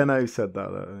hear. Yeah, no, you said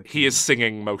that. He is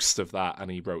singing most of that,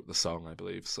 and he wrote the song, I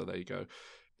believe, so there you go.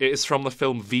 It is from the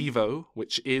film Vivo,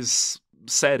 which is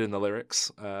said in the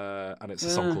lyrics, and it's a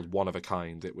song called One of a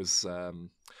Kind. It was,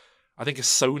 I think, a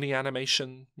Sony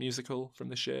animation musical from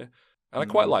this year, and I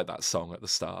quite like that song at the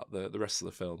start. The rest of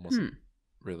the film wasn't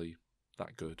really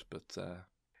that good, but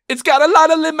it's got a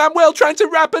lot of Lin-Manuel trying to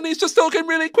rap, and he's just talking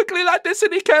really quickly like this,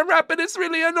 and he can't rap, and it's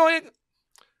really annoying.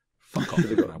 Fuck off,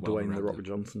 They got Lin-Manuel Dwayne the Miranda. Rock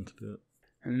Johnson to do it.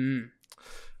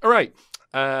 All right,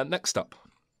 next up.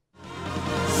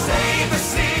 Save the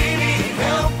city,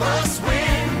 help us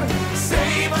win.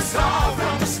 Save us all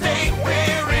from the state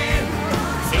we're in.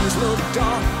 Things look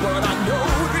dark, but I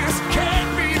know this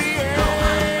can't be the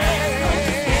end.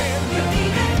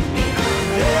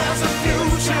 There's a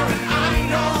future, and I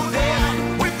know that.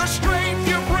 With the strength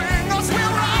you bring us,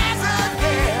 we'll rise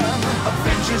again.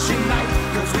 Avengers unite,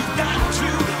 'cause we got to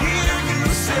hear you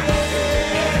say,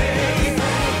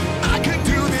 I could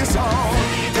do this all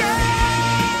day.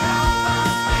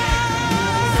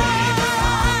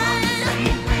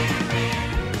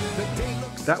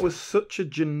 That was such a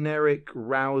generic,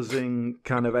 rousing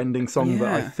kind of ending song that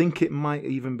I Yeah. think it might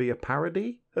even be a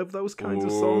parody of those kinds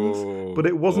of songs. But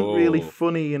it wasn't really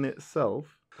funny in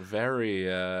itself. Very,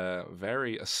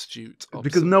 very astute.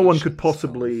 Because no one could observations,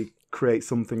 possibly create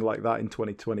something like that in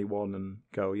 2021 and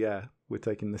go, yeah, we're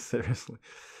taking this seriously.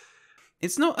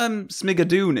 It's not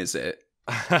Smigadoon, is it?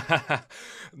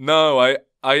 No,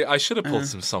 I should have pulled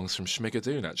some songs from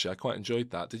Schmigadoon, actually. I quite enjoyed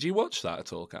that. Did you watch that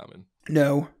at all, Carmen?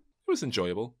 No. It was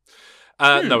enjoyable.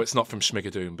 No, it's not from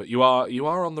Schmigadoon, but you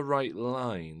are on the right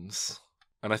lines.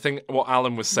 And I think what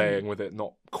Alan was saying with it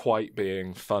not quite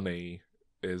being funny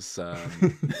is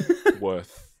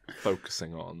worth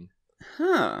focusing on.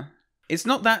 Huh. It's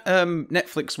not that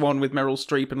Netflix one with Meryl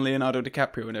Streep and Leonardo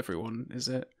DiCaprio and everyone, is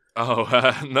it?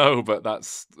 Oh, no, but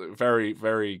that's very,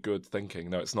 very good thinking.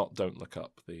 No, it's not Don't Look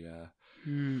Up, the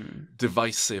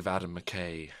divisive Adam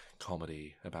McKay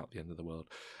comedy about the end of the world.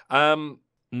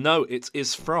 No, it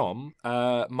is from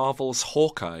Marvel's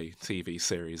Hawkeye TV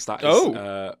series.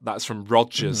 That's from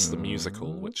Rogers the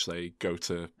Musical, which they go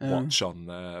to watch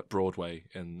on Broadway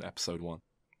in episode 1.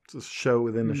 It's a show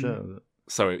within a show. Is it?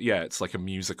 So, yeah, it's like a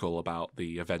musical about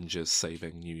the Avengers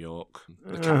saving New York,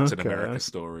 the Captain America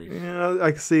story. Yeah,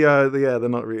 I can see, they're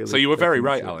not really... So you were very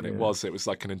right, Alan. It was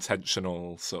like an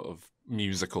intentional sort of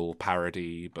musical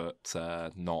parody, but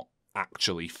not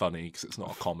actually funny, because it's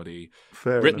not a comedy.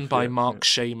 Written by Mark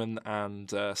Shaman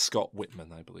and Scott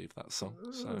Whitman, I believe, that song.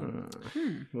 So,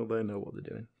 well, they know what they're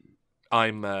doing.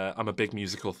 I'm a big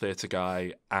musical theatre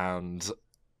guy, and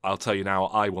I'll tell you now,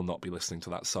 I will not be listening to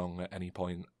that song at any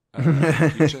point.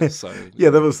 Future, so yeah,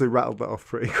 they obviously rattled that off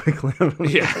pretty quickly.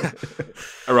 Yeah.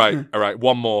 All right.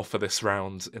 One more for this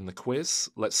round in the quiz.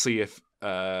 Let's see if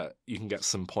you can get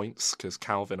some points, because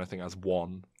Calvin, I think, has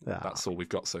 1. Yeah. That's all we've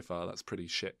got so far. That's pretty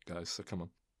shit, guys. So come on.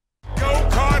 Go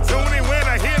cartoony when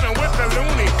I hit him with the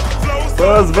loony.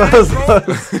 Buzz.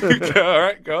 All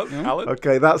right, go on, Alan.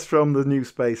 Okay, that's from the new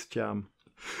Space Jam.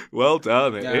 Well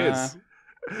done. It is.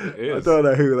 I don't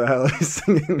know who the hell is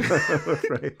singing that, I'm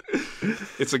afraid.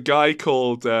 It's a guy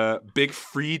called Big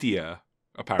Freedia,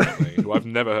 apparently, who I've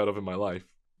never heard of in my life.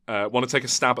 Want to take a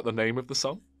stab at the name of the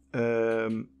song?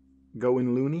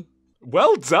 Going Loony?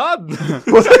 Well done!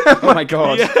 Oh my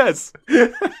god. Yes!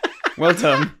 Well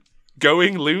done.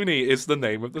 Going Loony is the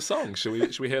name of the song.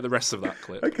 Should we hear the rest of that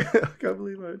clip? I can't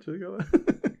believe I actually got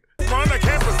that. Run, I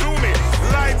can't pursue me.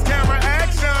 Lights, camera,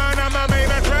 action. I'm a main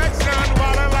attraction.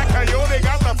 Ballin' like Coyote,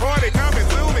 got the party coming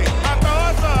to me. I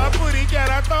thought so, pretty cat.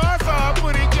 I thought so,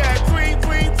 pretty cat. Tweet,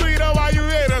 tweet, tweet. Oh, why you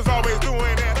haters always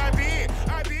doing that?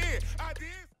 I did.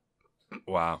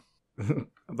 Wow.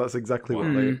 That's exactly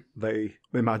what they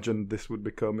imagined this would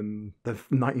become in the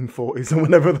 1940s or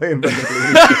whenever they invented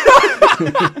it.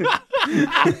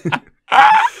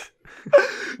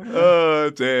 Oh,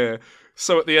 dear.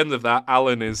 So at the end of that,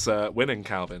 Alan is winning,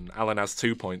 Calvin. Alan has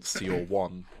 2 points to your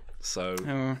 1. So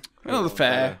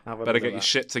fair. Better get your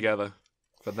shit together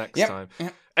for next time.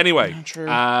 Yep. Anyway,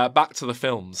 back to the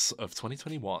films of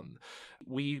 2021.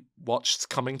 We watched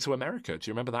Coming to America. Do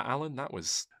you remember that, Alan? That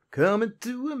was... Coming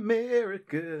to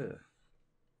America.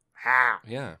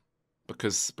 Yeah.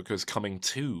 Because Coming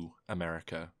to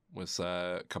America was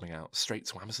coming out straight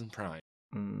to Amazon Prime.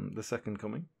 The second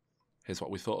coming. Here's what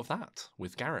we thought of that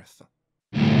with Gareth.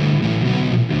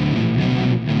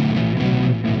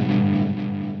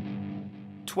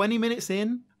 20 minutes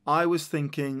in, I was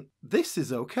thinking, this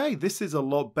is okay. This is a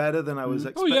lot better than I was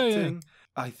expecting.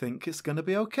 I think it's going to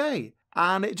be okay.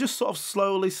 And it just sort of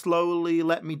slowly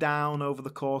let me down over the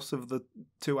course of the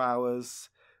 2 hours,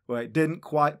 where it didn't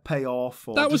quite pay off.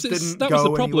 Or that was the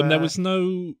problem. Anywhere. There was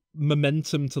no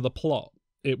momentum to the plot.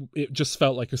 It just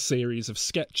felt like a series of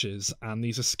sketches, and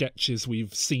these are sketches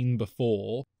we've seen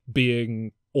before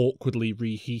being awkwardly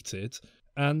reheated.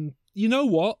 And you know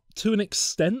what? To an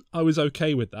extent, I was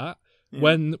okay with that.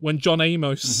 Yeah. When John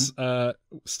Amos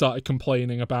started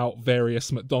complaining about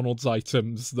various McDonald's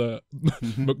items that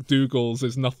McDougal's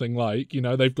is nothing like,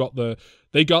 they got the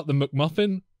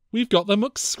McMuffin, we've got the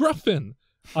McScruffin.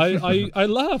 I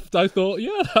laughed. I thought,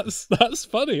 yeah, that's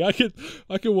funny. I could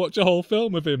watch a whole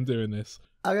film of him doing this.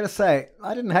 I'm gonna say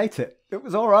I didn't hate it. It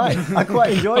was all right. I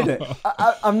quite enjoyed it.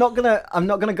 I'm not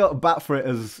gonna go to bat for it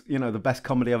as the best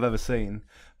comedy I've ever seen,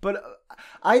 but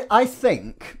I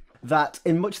think that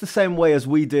in much the same way as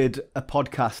we did a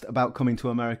podcast about Coming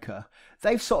to America,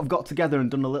 they've sort of got together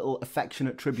and done a little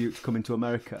affectionate tribute to Coming to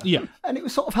America. Yeah, and it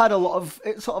sort of had a lot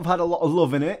of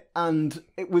love in it, and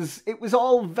it was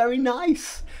all very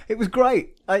nice. It was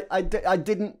great. I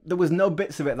didn't. There was no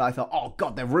bits of it that I thought, oh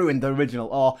god, they've ruined the original,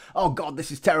 or oh god,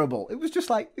 this is terrible. It was just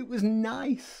like, it was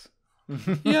nice.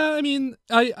 Yeah, I mean,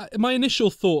 my initial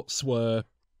thoughts were,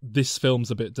 this film's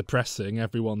a bit depressing.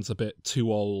 Everyone's a bit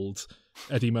too old.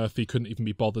 Eddie Murphy couldn't even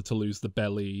be bothered to lose the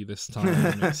belly this time.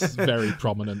 It's very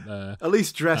prominent there. At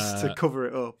least dress to cover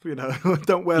it up,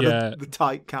 Don't wear the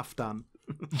tight kaftan.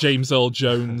 James Earl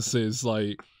Jones is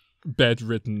like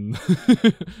bedridden,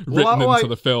 written into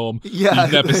the film. Yeah.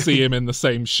 You never see him in the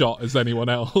same shot as anyone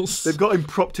else. They've got him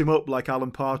propped him up like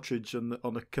Alan Partridge on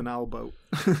a canal boat.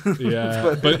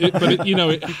 Yeah,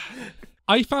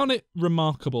 I found it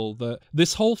remarkable that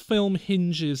this whole film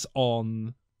hinges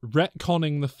on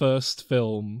retconning the first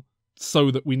film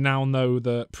so that we now know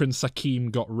that Prince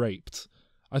Hakeem got raped.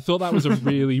 I thought that was a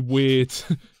really weird,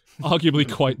 arguably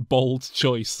quite bold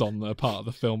choice on the part of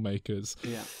the filmmakers.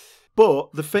 Yeah.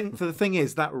 But the thing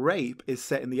is, that rape is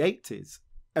set in the 80s.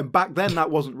 And back then,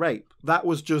 that wasn't rape. That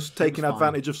was just taking fine.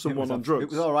 advantage of someone on drugs. It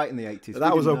was all right in the 80s.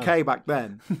 That We was didn't know. okay back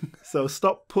then. So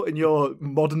stop putting your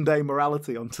modern day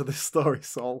morality onto this story,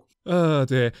 Saul. Oh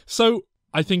dear. So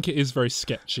I think it is very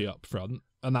sketchy up front,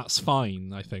 and that's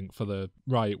fine, I think, for the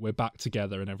right, we're back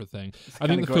together and everything. I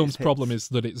think the film's problem is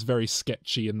that it's very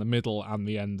sketchy in the middle and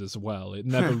the end as well. It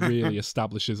never really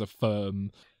establishes a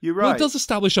firm... You're right. Well, it does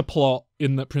establish a plot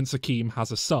in that Prince Akeem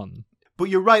has a son. But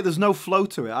you're right, there's no flow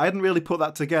to it. I hadn't really put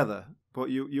that together, but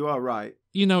you are right.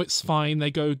 You know, it's fine.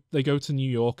 They go to New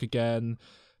York again.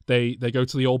 They go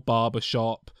to the old barber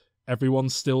shop.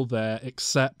 Everyone's still there,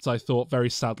 except, I thought, very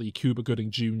sadly, Cuba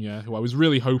Gooding Jr., who I was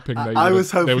really hoping they were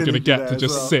going to get to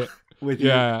just sit. With you.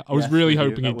 Yeah, I was Yes, really with you.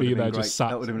 hoping That he'd would be have been there great. just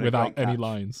sat That would have been a without great any catch.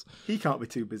 lines. He can't be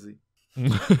too busy.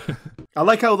 I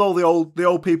like how all the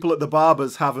old people at the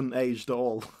barbers haven't aged at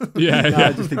all. Yeah, No,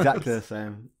 yeah. just exactly the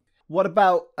same. What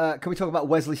about, can we talk about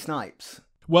Wesley Snipes?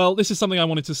 Well, this is something I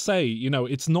wanted to say. You know,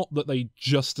 it's not that they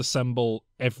just assemble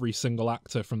every single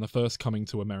actor from the first Coming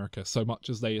to America so much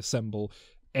as they assemble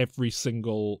every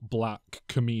single black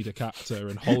comedic actor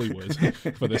in Hollywood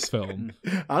for this film.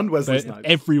 And Wesley Snipes.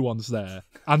 Everyone's there.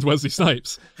 And Wesley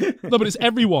Snipes. No, but it's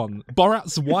everyone.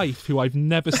 Borat's wife, who I've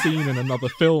never seen in another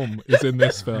film, is in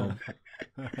this film.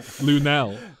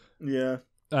 Lunel. Yeah.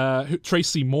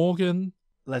 Tracy Morgan.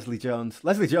 Leslie Jones.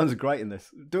 Leslie Jones is great in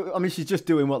this. I mean, she's just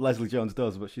doing what Leslie Jones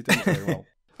does, but she's doing it very well.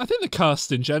 I think the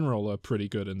cast in general are pretty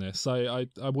good in this. I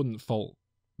wouldn't fault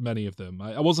many of them.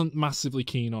 I wasn't massively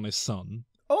keen on his son.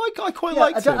 Oh, I quite Yeah,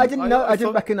 liked him. I didn't know. I didn't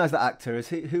thought- recognise that actor.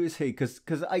 Who is he? Because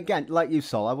again, like you,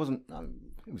 Sol, I wasn't.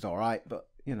 It was all right, but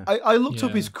you know. I looked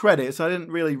up Yeah. his credits. I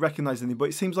didn't really recognise anything, but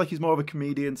it seems like he's more of a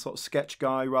comedian, sort of sketch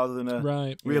guy, rather than a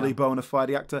Right. really bona fide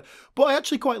actor. But I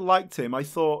actually quite liked him. I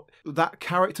thought that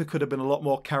character could have been a lot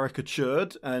more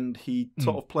caricatured, and he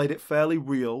sort of played it fairly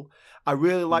real. I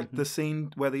really liked the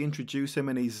scene where they introduce him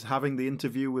and he's having the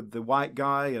interview with the white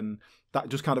guy, and that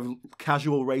just kind of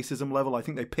casual racism level. I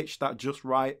think they pitched that just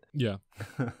right. Yeah.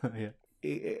 Yeah.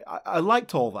 I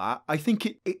liked all that. I think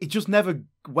it just never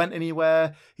went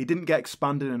anywhere. He didn't get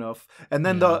expanded enough, and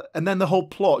then the whole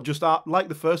plot just like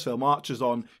the first film arches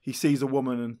on. He sees a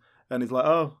woman and he's like,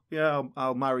 oh yeah,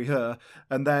 I'll marry her,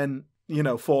 and then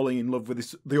falling in love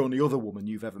with the only other woman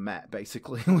you've ever met,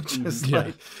 basically, which is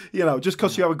like just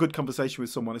because you have a good conversation with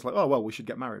someone, it's like, oh well, we should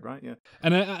get married, right? Yeah.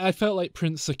 And I felt like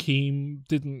Prince Akeem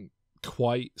didn't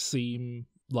quite seem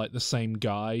like the same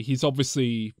guy. He's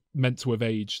obviously meant to have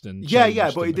aged and changed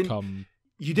but he and didn't. become...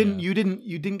 You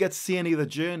didn't get to see any of the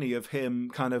journey of him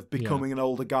kind of becoming an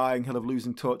older guy and kind of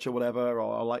losing touch or whatever,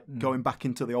 or like going back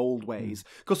into the old ways.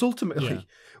 Because ultimately,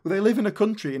 they live in a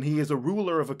country and he is a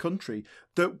ruler of a country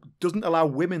that doesn't allow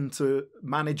women to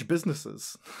manage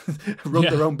businesses, run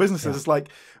their own businesses. Yeah. It's like,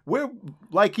 we're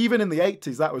like, even in the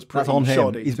 80s, that was pretty That's on him.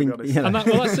 shoddy, He's to be been, honest. And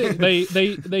that's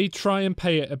it. They try and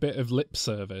pay it a bit of lip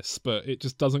service, but it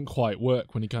just doesn't quite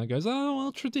work when he kind of goes, oh,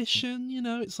 well, tradition,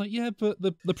 It's like, yeah, but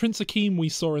the Prince Akeem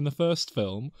we saw in the first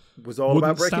film Was all wouldn't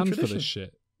about breaking stand tradition. for this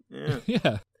shit. Yeah.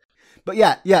 Yeah. But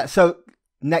yeah. So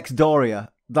Nextdoria,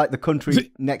 like the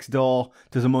country next door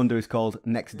to Zamunda, is called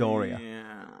Nextdoria.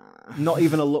 Yeah. Not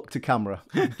even a look to camera.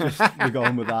 We're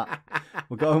going with that.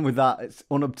 We're going with that. It's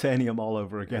unobtainium all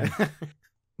over again.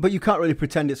 But you can't really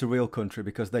pretend it's a real country,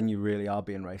 because then you really are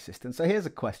being racist. And so here's a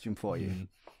question for you: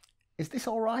 is this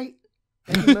all right?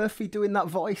 Eddie Murphy doing that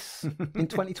voice in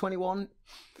 2021?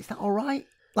 Is that all right?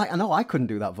 Like, I know I couldn't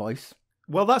do that voice.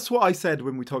 Well, that's what I said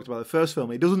when we talked about the first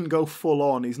film. He doesn't go full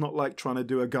on. He's not like trying to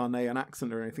do a Ghanaian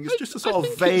accent or anything. It's just a sort of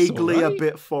think it's vaguely alright. a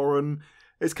bit foreign.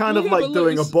 It's kind of Yeah, like but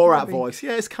doing a it's- Borat I mean- voice.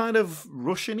 Yeah, it's kind of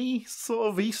Russian-y, sort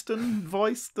of Eastern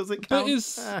voice. Does it count?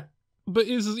 But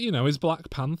is Black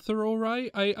Panther all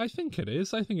right? I think it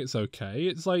is. I think it's okay.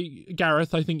 It's like,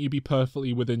 Gareth, I think you'd be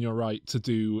perfectly within your right to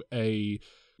do a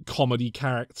comedy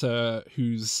character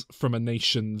who's from a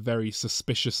nation very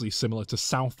suspiciously similar to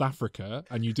South Africa,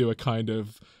 and you do a kind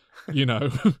of,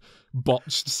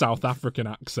 botched South African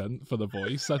accent for the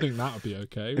voice. I think that would be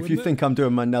okay. If you think I'm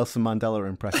doing my Nelson Mandela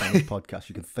impression on this podcast,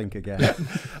 you can think again.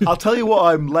 I'll tell you what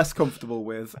I'm less comfortable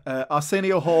with.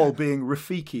 Arsenio Hall being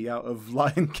Rafiki out of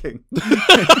Lion King.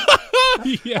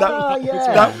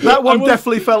 That one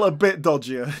definitely felt a bit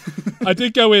dodgier. I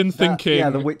did go in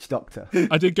thinking... the witch doctor.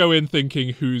 I did go in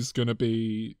thinking who's going to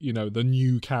be, the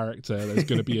new character. There's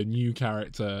going to be a new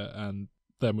character, and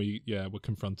then we're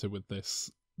confronted with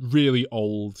this really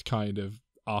old kind of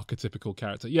archetypical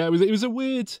character. Yeah, it was a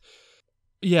weird...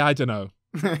 Yeah, I don't know.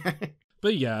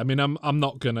 But yeah, I mean, I'm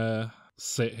not going to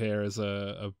sit here as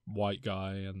a white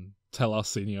guy and tell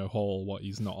Arsenio Hall what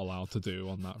he's not allowed to do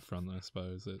on that front, I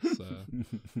suppose. It's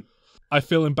I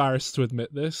feel embarrassed to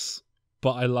admit this.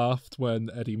 but I laughed when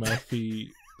Eddie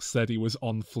Murphy said he was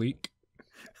on fleek,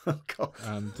 Oh, God.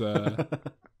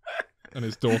 and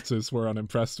his daughters were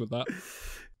unimpressed with that.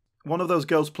 One of those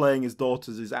girls playing his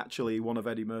daughters is actually one of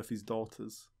Eddie Murphy's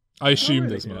daughters. I assumed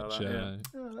really as didn't know much. that,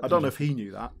 Yeah. I don't know if he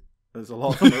knew that. There's a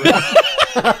lot of them.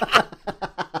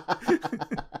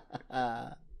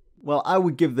 Well, I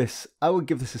would give this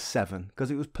a 7 because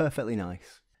it was perfectly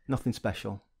nice. Nothing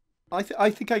special. I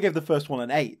think I gave the first one an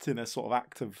 8 in a sort of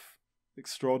act of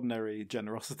extraordinary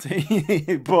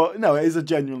generosity. But no, it is a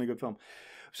genuinely good film.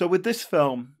 So with this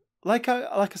film, like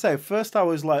I say, at first I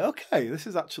was like, okay, this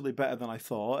is actually better than I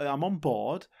thought. I'm on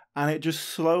board. And it just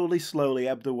slowly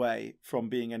ebbed away from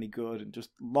being any good and just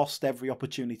lost every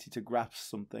opportunity to grasp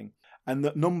something. And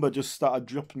the number just started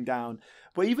dropping down.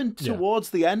 But even towards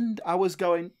the end, I was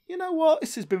going, you know what?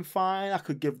 This has been fine. I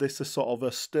could give this a sort of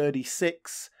a sturdy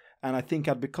 6. And I think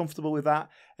I'd be comfortable with that.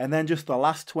 And then just the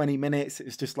last 20 minutes,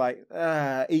 it's just like,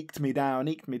 eked me down.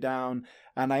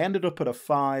 And I ended up at a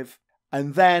 5.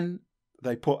 And then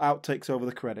they put outtakes over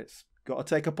the credits. Got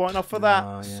to take a point off for that.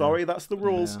 Oh, yeah. Sorry, that's the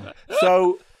rules. Yeah.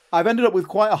 So I've ended up with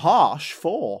quite a harsh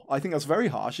 4. I think that's very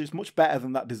harsh. It's much better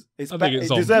than that. I think it's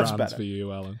it on deserves brand better. for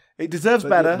you, Alan. It deserves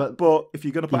better, but if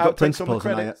you're going to put You've got outtakes on the principles,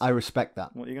 and credits, I respect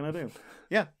that. what are you going to do?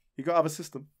 Yeah, you got to have a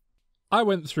system. I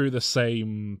went through the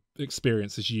same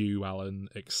experience as you, Alan,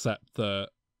 except that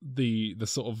the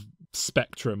sort of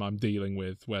spectrum I'm dealing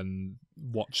with when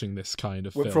watching this kind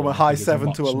of film, From a high is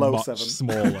 7 to a low much 7.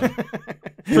 smaller.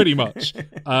 Pretty much.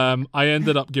 I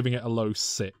ended up giving it a low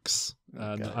 6.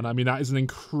 And I mean, that is an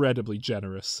incredibly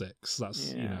generous 6.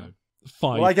 That's, 5.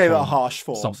 Well, I gave it a harsh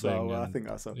 4, something, so I and- think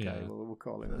that's okay. yeah. We'll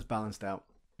call it It's that. balanced out.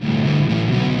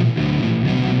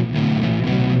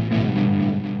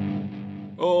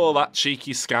 Oh, that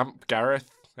cheeky scamp, Gareth.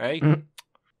 Hey?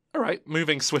 All right,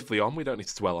 moving swiftly on. We don't need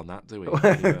to dwell on that, do we,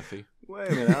 Eddie Murphy? Wait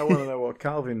a minute, I want to know what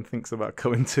Calvin thinks about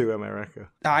Coming to America.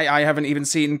 I haven't even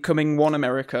seen Coming One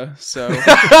America, so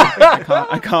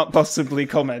I can't possibly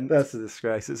comment. That's a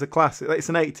disgrace. It's a classic. It's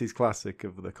an 80s classic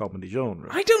of the comedy genre.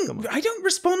 I don't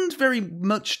respond very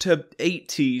much to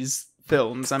 80s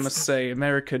films, I must say.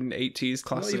 American 80s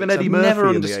classics. even Eddie I've Murphy never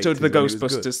in the understood 80s the when he was good.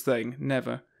 Ghostbusters thing.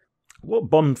 Never.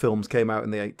 What Bond films came out in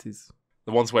the 80s?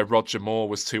 The ones where Roger Moore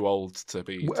was too old to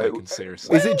be taken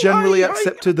seriously. Is it generally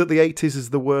accepted that the 80s is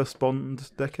the worst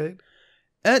Bond decade?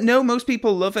 No, most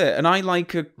people love it, and I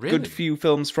like a Really? good few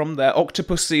films from there.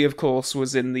 Octopussy, of course,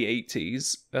 was in the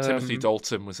 80s. Timothy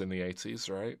Dalton was in the 80s,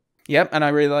 right? Yep, and I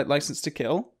really like License to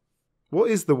Kill. What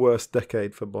is the worst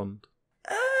decade for Bond?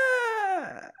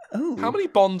 How many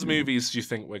Bond movies do you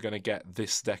think we're going to get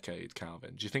this decade,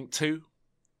 Calvin? Do you think 2?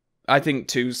 I think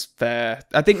 2's fair.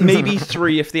 I think maybe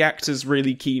 3 if the actor's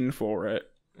really keen for it.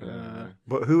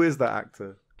 But who is that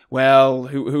actor? Well,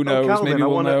 who knows? Calvin, Maybe I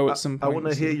we'll wanna- know at some I point.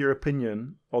 want to hear your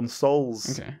opinion on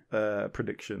Sol's Okay.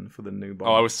 prediction for the new Bond.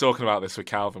 Oh, I was talking about this with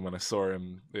Calvin when I saw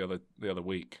him the other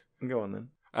week. Go on then.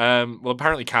 Well,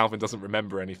 apparently Calvin doesn't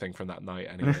remember anything from that night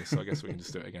anyway, so I guess we can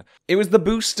just do it again. It was the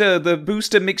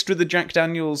booster mixed with the Jack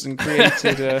Daniels and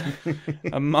created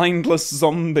a mindless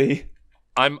zombie.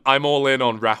 I'm all in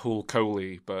on Rahul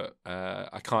Kohli, but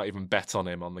I can't even bet on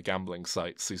him on the gambling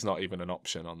sites. He's not even an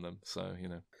option on them, so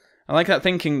I like that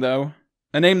thinking, though.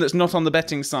 A name that's not on the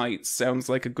betting sites sounds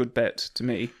like a good bet to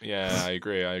me. Yeah, I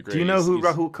agree. Do you know who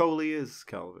He's- Rahul Kohli is,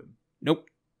 Calvin? Nope.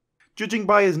 Judging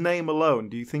by his name alone,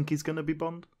 do you think he's going to be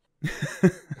Bond?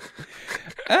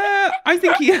 I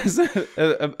think he has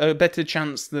a better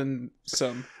chance than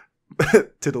some.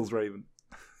 Tiddles Raven.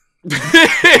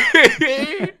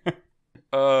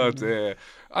 Oh dear.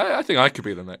 I think I could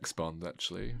be the next Bond,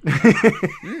 actually.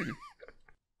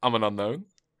 I'm an unknown.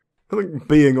 I think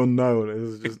being unknown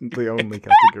is just the only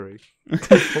category.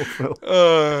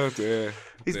 Oh dear.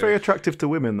 He's dear. very attractive to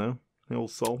women, though. The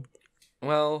old soul.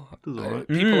 Well, Does all right.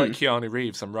 people like Keanu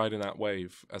Reeves, I'm riding that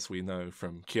wave, as we know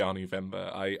from Keanu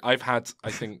Vember. I've had, I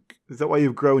think Is that why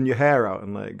you've grown your hair out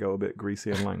and let it go a bit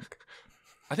greasy and lank?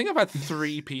 I've had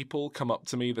 3 people come up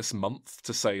to me this month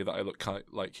to say that I look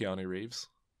like Keanu Reeves.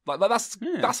 Like that's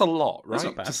a lot, That's right?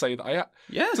 not bad. To say that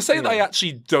Yeah. I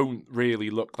actually don't really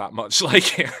look that much like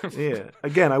him. Yeah.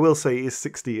 Again, I will say he is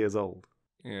 60 years old.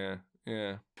 Yeah.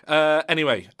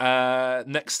 Anyway,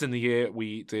 next in the year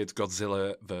we did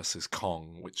Godzilla vs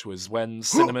Kong, which was when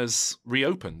cinemas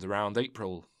reopened around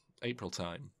April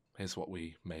time. Here's what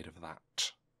we made of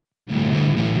that.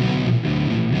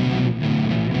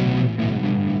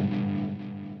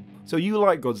 So you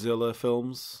like Godzilla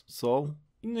films, Saul?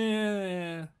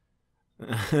 Yeah.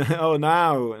 Oh,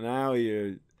 now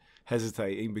you're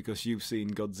hesitating because you've seen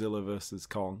Godzilla vs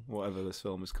Kong, whatever this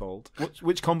film is called.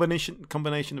 Which combination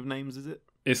of names is it?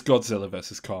 It's Godzilla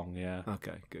versus Kong, yeah.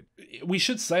 Okay, good. We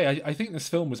should say, I think this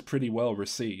film was pretty well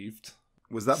received.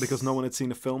 Was that because no one had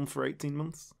seen a film for 18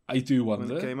 months I do when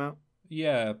wonder. it came out?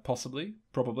 Yeah, possibly.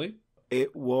 Probably.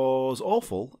 It was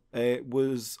awful. It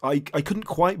was. I couldn't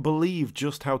quite believe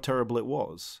just how terrible it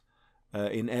was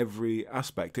in every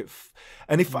aspect.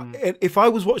 If I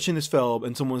was watching this film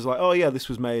and someone was like, "Oh yeah, this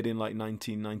was made in like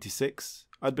 1996,"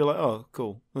 I'd be like, "Oh,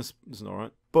 cool, this is all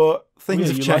right." But things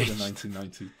have you like changed. the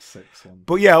 1996 one.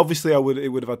 But yeah, obviously, it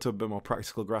would have had to have been more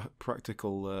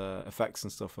practical effects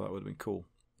and stuff. That would have been cool.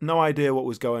 No idea what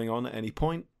was going on at any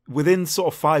point. Within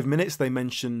sort of 5 minutes, they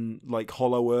mention like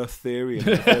hollow Earth theory and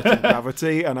divergent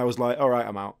gravity, and I was like, "All right,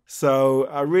 I'm out." So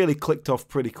I really clicked off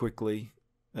pretty quickly,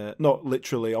 not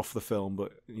literally off the film,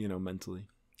 but mentally.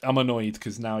 I'm annoyed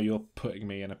because now you're putting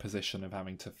me in a position of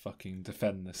having to fucking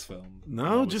defend this film.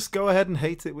 No, just go ahead and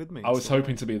hate it with me. I was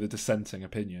hoping to be the dissenting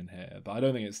opinion here, but I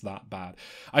don't think it's that bad.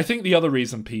 I think the other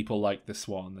reason people liked this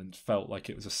one and felt like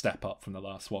it was a step up from the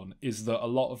last one is that a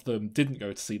lot of them didn't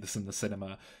go to see this in the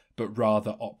cinema, but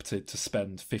rather opted to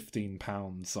spend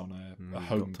 £15 on a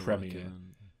home premiere.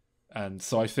 And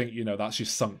so I think, that's your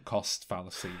sunk cost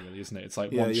fallacy, really, isn't it? It's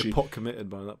like once you're pot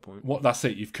committed by that point. That's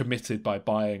it. You've committed by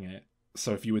buying it.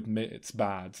 So if you admit it's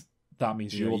bad, that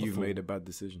means you've made a bad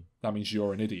decision. That means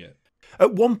you're an idiot.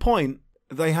 At one point,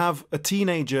 they have a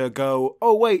teenager go,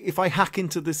 "Oh wait, if I hack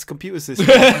into this computer system,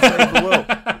 I can save the world."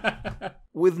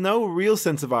 With no real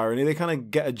sense of irony, they kind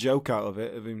of get a joke out of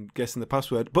it, of him guessing the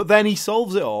password. But then he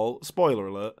solves it all. Spoiler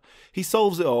alert: he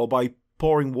solves it all by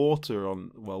pouring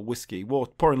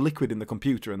pouring liquid in the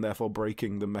computer, and therefore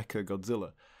breaking the Mecha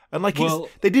Godzilla. And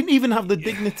they didn't even have the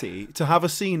dignity to have a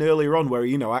scene earlier on where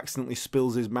he, accidentally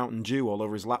spills his Mountain Dew all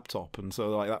over his laptop, and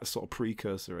so that's sort of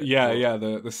precursor.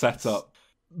 The setup.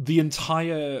 The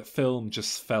entire film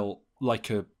just felt like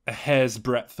a hair's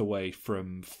breadth away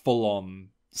from full-on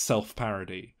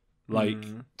self-parody.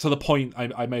 To the point,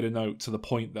 I made a note, to the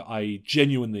point that I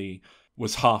genuinely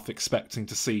was half expecting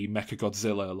to see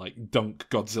Mechagodzilla dunk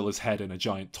Godzilla's head in a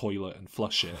giant toilet and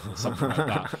flush it or something like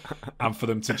that, and for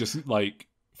them to just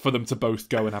for them to both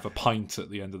go and have a pint at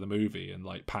the end of the movie and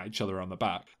pat each other on the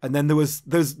back. And then there was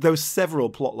several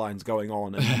plot lines going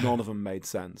on, and none of them made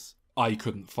sense. I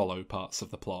couldn't follow parts of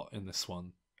the plot in this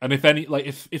one. And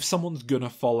if someone's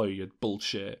gonna follow your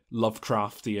bullshit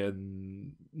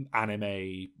Lovecraftian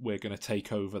anime, we're gonna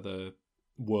take over the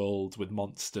world with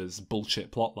monsters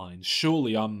bullshit plot lines,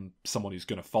 surely I'm someone who's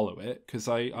gonna follow it, because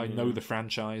I know the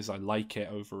franchise, I like it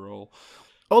overall.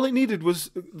 All it needed was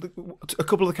a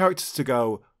couple of the characters to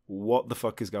go, "What the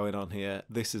fuck is going on here?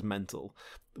 This is mental."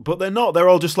 But they're not. They're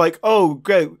all just like, "Oh,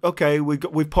 great, okay,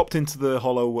 we've popped into the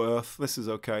hollow Earth. This is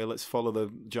okay. Let's follow the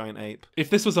giant ape." If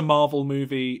this was a Marvel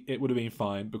movie, it would have been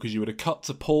fine, because you would have cut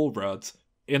to Paul Rudd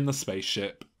in the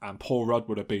spaceship, and Paul Rudd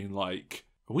would have been like,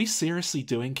 "Are we seriously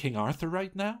doing King Arthur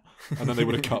right now?" And then they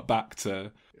would have cut back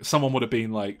to someone would have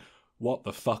been like, "What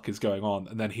the fuck is going on?"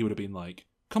 And then he would have been like,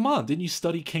 "Come on, didn't you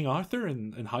study King Arthur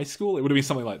in high school?" It would have been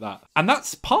something like that. And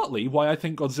that's partly why I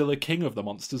think Godzilla King of the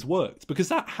Monsters worked, because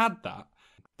that had that.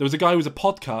 There was a guy who was a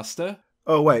podcaster.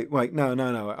 Oh, wait,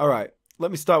 no. All right, let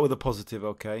me start with a positive,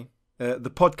 okay? The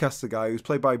podcaster guy, who's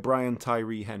played by Brian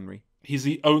Tyree Henry. He's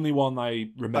the only one I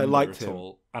remember I liked at him.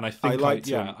 all. And I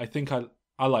think I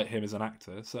like him as an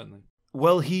actor, certainly.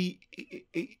 Well, he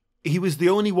was the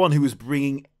only one who was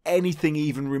bringing anything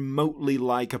even remotely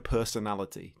like a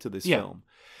personality to this film.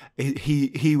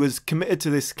 He was committed to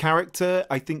this character.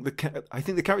 I think the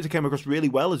character came across really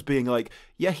well as being like,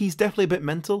 yeah, he's definitely a bit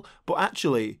mental, but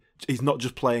actually he's not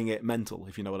just playing it mental,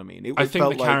 if you know what I mean. It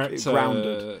felt like it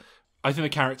grounded. I think the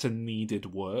character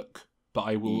needed work, but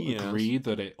I will agree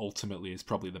that it ultimately is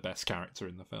probably the best character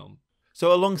in the film.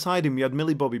 So alongside him, we had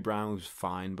Millie Bobby Brown, who was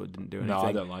fine but didn't do anything. No,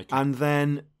 I don't like it. And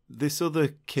then this other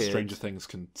kid, Stranger Things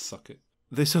can suck it.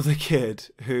 This other kid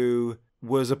who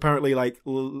was apparently like,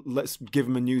 let's give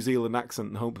him a New Zealand accent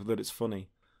and hope that it's funny.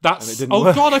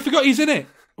 God, I forgot he's in it.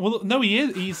 Well, no, he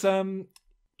is. He's do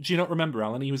you not remember,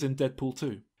 Alan? He was in Deadpool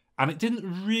 2. And it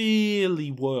didn't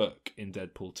really work in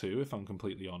Deadpool 2, if I'm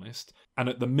completely honest. And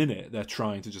at the minute, they're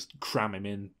trying to just cram him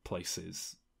in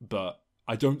places. But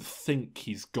I don't think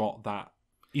he's got that.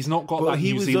 He's not got that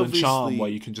New Zealand charm where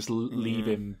you can just leave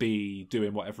him be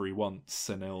doing whatever he wants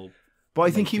and he'll. But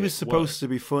I think he was supposed to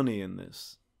be funny in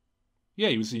this. Yeah,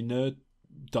 he was a nerd,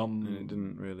 dumb. And it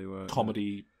didn't really work.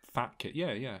 Comedy fat kid.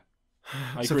 Yeah.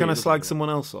 So can I slag someone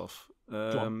else off?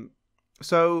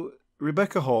 So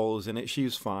Rebecca Hall was in it. She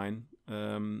was fine.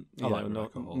 No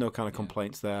kind of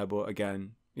complaints there. But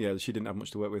again, yeah, she didn't have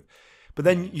much to work with. But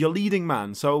then your leading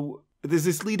man. So there's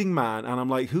this leading man, and I'm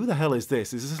like, who the hell is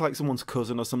this? Is this like someone's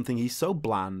cousin or something? He's so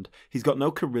bland. He's got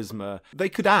no charisma. They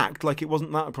could act like it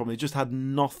wasn't that a problem. They just had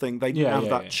nothing. They didn't have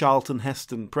that Charlton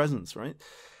Heston presence, right?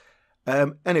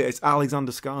 Anyway, it's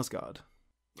Alexander Skarsgård.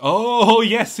 Oh,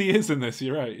 yes, he is in this.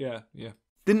 You're right. Yeah.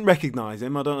 Didn't recognise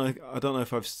him. I don't know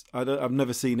if I've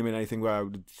never seen him in anything where I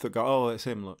would think, oh, it's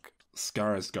him. Look.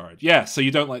 Skarsgård. Yeah, so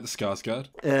you don't like the Skarsgård?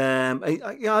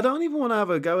 I don't even want to have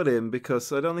a go at him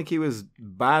because I don't think he was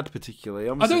bad particularly.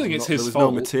 Obviously, I don't think it's his fault. fault. There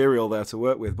was no material there to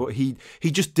work with, but he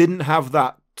just didn't have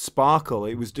that sparkle.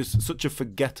 It was just such a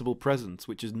forgettable presence,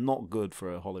 which is not good for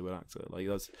a Hollywood actor. Like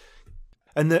that's,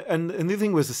 and the other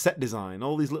thing was the set design.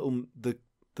 All these little the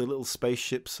little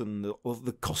spaceships and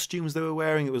the costumes they were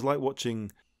wearing. It was like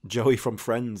watching Joey from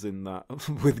Friends in that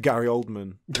with Gary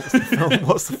Oldman.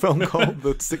 What's the film called?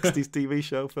 The 60s TV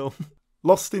show film?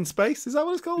 Lost in Space? Is that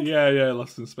what it's called? Yeah,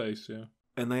 Lost in Space, yeah.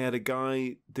 And they had a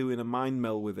guy doing a mind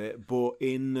meld with it, but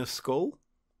in a skull.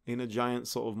 In a giant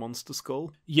sort of monster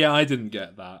skull. Yeah, I didn't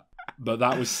get that. But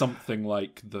that was something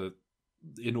like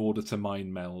in order to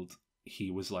mind meld,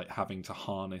 he was like having to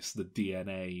harness the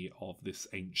DNA of this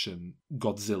ancient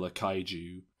Godzilla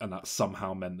kaiju, and that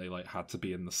somehow meant they like had to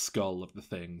be in the skull of the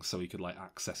thing so he could like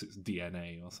access its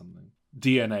DNA or something.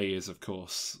 DNA is, of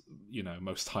course,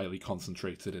 most highly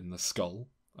concentrated in the skull,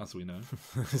 as we know,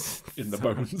 in the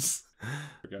bones.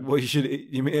 Well,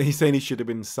 he's saying he should have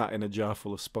been sat in a jar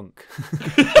full of spunk.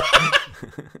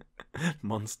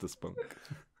 Monster spunk.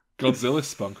 Godzilla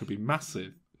spunk would be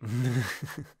massive.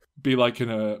 Be like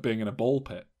being in a ball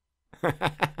pit.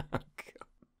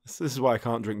 This is why I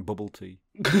can't drink bubble tea.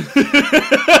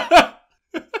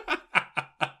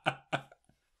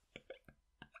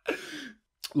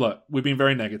 Look, we've been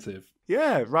very negative.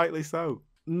 Yeah, rightly so.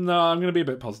 No, I'm going to be a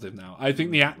bit positive now. I think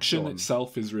the action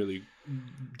itself is really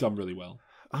done really well.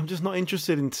 I'm just not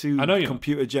interested in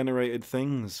computer-generated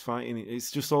things fighting.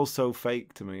 It's just all so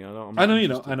fake to me. I know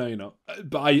you're not.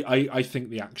 But I think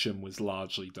the action was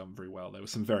largely done very well. There were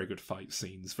some very good fight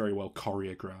scenes, very well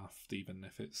choreographed, even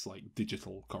if it's like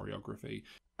digital choreography.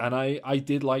 And I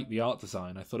did like the art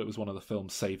design. I thought it was one of the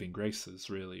film's saving graces,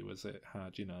 really, was it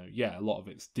had, a lot of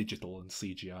it's digital and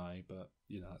CGI, but,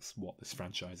 that's what this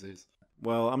franchise is.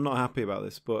 Well, I'm not happy about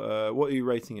this, but what are you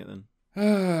rating it then?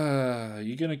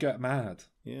 You're going to get mad.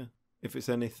 Yeah. If it's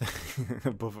anything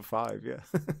above a 5, yeah.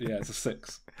 Yeah, it's a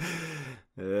 6.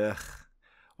 Ugh.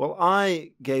 Well,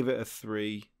 I gave it a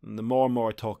 3, and the more and more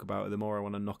I talk about it, the more I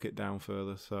want to knock it down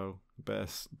further, so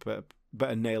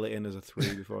better nail it in as a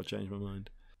 3 before I change my mind.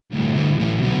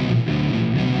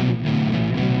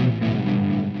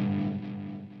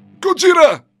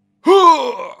 Gojira!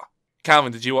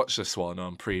 Calvin, did you watch this one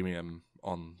on Premium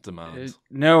on Demand?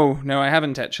 No, I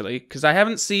haven't actually, because I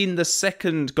haven't seen the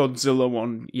second Godzilla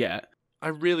one yet. I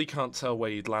really can't tell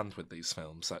where you'd land with these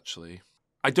films, actually.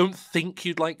 I don't think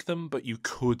you'd like them, but you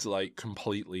could, like,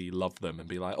 completely love them and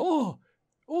be like, oh,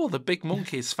 the big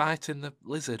monkey's fighting the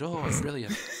lizard. Oh, it's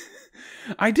brilliant.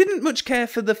 I didn't much care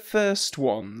for the first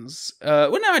ones.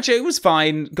 Well, no, actually, it was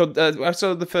fine. I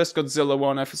saw the first Godzilla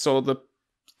one. I saw the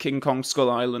King Kong Skull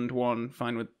Island one.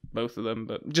 Fine with both of them,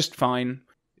 but just fine.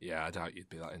 Yeah, I doubt you'd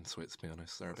be that into it, to be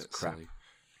honest. They're a bit silly.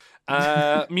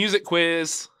 Music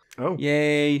quiz. Oh.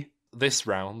 Yay. This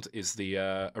round is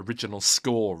the original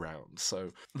score round,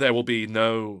 so there will be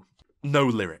no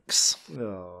lyrics.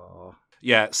 Oh.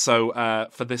 Yeah, so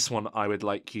for this one, I would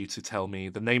like you to tell me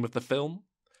the name of the film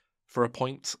for a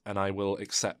point, and I will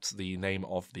accept the name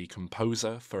of the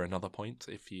composer for another point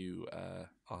if you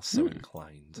are so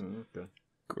inclined. Okay.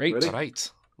 Great. Ready? All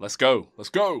right, let's go.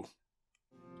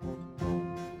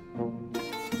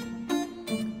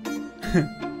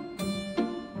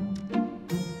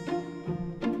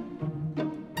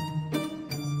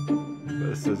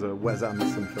 This is a Wes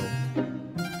Anderson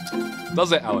film.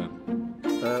 Does it, Alan?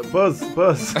 Buzz.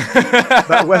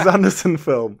 That Wes Anderson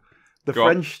film. The Go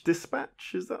on. French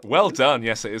Dispatch, is that? Well done.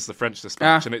 Yes, it is The French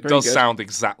Dispatch, and it very does good. sound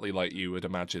exactly like you would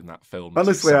imagine that film.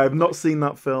 Honestly, I've not seen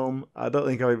that film. I don't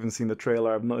think I've even seen the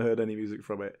trailer. I've not heard any music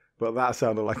from it. But that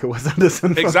sounded like a Wes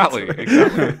Anderson film. Exactly. to me.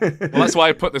 Well, that's why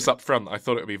I put this up front. I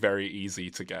thought it would be very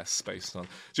easy to guess based on.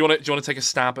 Do you want to take a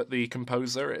stab at the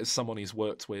composer? It is someone he's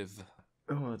worked with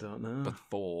Oh, I don't know.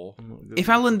 before. I'm not good If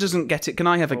at Alan doesn't get it, can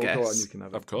I have a Oh, guess? go on, you can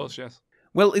have it. Of course, yes.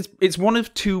 Well, it's one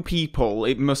of two people,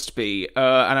 it must be.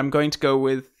 And I'm going to go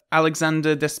with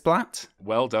Alexander Desplat.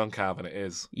 Well done, Calvin. It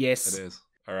is. Yes. It is.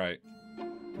 All right.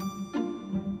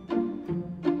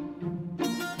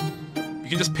 You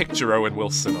can just picture Owen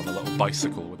Wilson on a little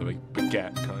bicycle with a big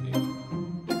baguette, can't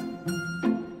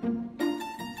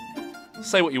you?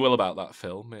 Say what you will about that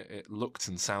film. It looked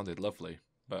and sounded lovely.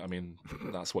 But I mean,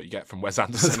 that's what you get from Wes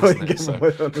Anderson, That's what isn't you it? get So, from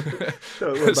Wes Anderson. That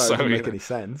So, doesn't make yeah. any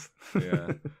sense.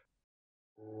 Yeah.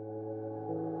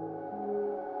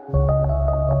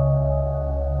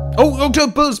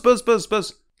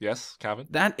 Buzz. Yes, Calvin.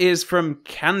 That is from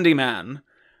Candyman.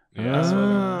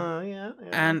 Yeah. Yeah.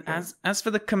 And as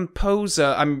for the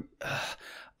composer,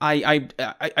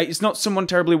 it's not someone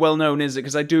terribly well known, is it?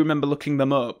 Because I do remember looking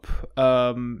them up,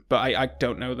 but I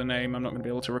don't know the name. I'm not going to be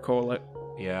able to recall it.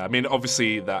 Yeah, I mean,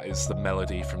 obviously that is the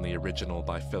melody from the original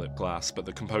by Philip Glass, but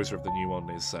the composer of the new one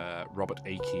is Robert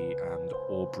Akey and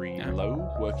Aubrey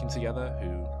Lowe working together,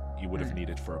 who you would have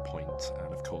needed for a point,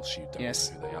 and of course you don't know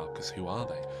who they are, because who are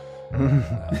they?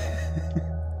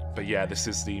 But yeah, this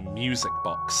is the music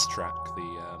box track,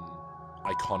 the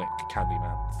iconic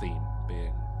Candyman theme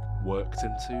being worked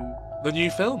into the new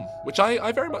film, which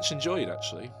I very much enjoyed,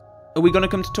 actually. Are we going to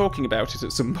come to talking about it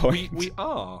at some point? We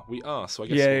are. So I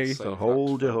guess Yay. we'll save So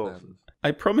hold that your for horses.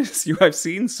 I promise you I've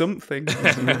seen something.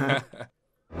 then.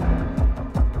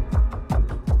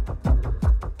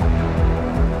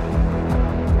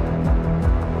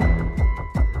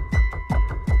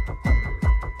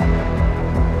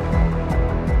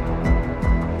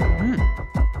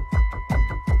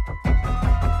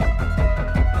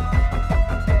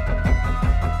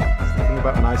 Thinking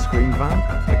about an ice cream van?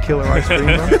 A killer ice cream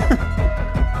van?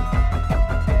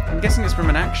 I'm guessing it's from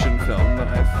an action film that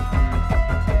I've...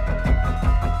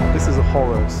 This is a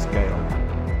horror scale.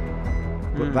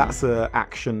 But that's a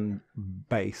action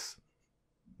base.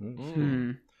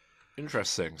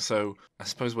 Interesting. So I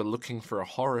suppose we're looking for a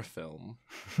horror film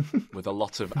with a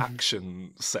lot of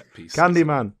action set pieces.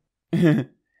 Candyman.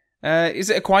 Is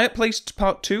it A Quiet Place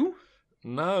Part 2?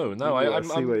 No. Yeah, I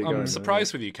see where you're I'm going,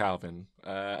 surprised with you, Calvin,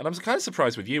 and I'm kind of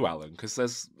surprised with you, Alan, because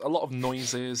there's a lot of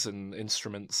noises and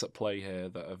instruments at play here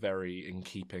that are very in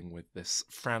keeping with this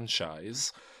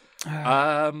franchise.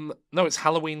 No, it's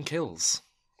Halloween Kills,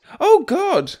 Oh,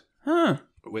 God! Huh.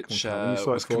 which Calvin, you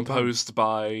saw it was 4 times. composed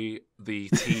by the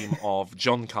team of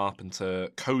John Carpenter,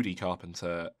 Cody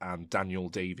Carpenter, and Daniel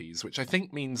Davies, which I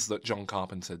think means that John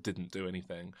Carpenter didn't do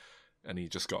anything and he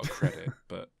just got a credit.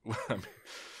 But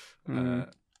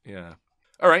yeah.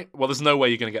 All right. Well, there's no way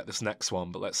you're going to get this next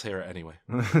one, but let's hear it anyway.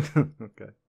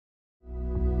 Okay.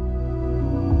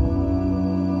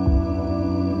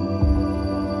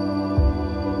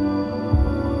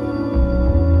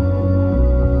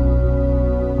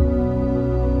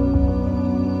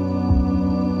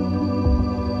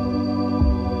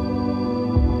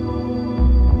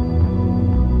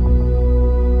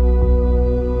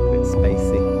 Bit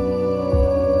spacey.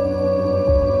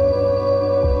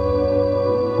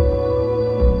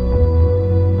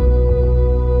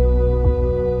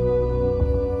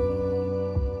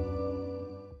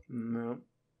 No.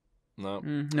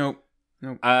 No.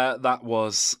 Nope. That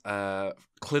was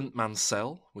Clint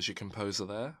Mansell was your composer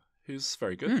there, who's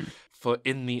very good. For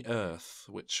In the Earth,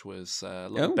 which was a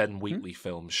little Ben Wheatley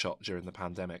film shot during the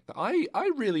pandemic that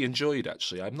I really enjoyed,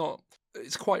 actually.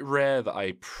 It's quite rare that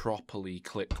I properly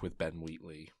click with Ben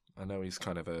Wheatley. I know he's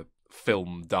kind of a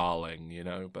film darling,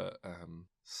 but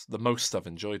it's the most I've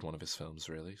enjoyed one of his films,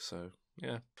 really. So,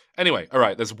 yeah. Anyway, all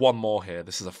right, there's one more here.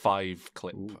 This is a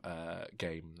 5-clip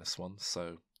game, this one.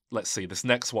 So let's see. This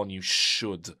next one you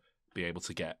should be able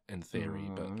to get in theory,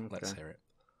 but let's hear it.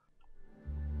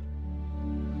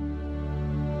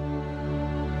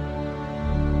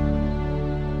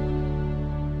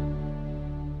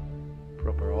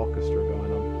 Proper orchestra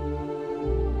going on.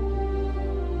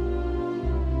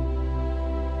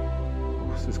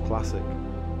 Oh, this is classic.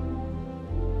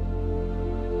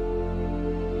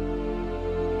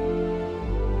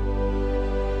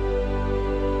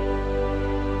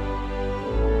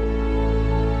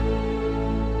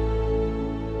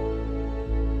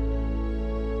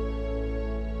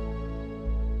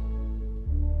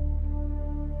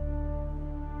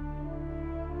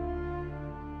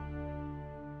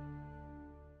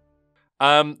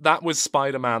 That was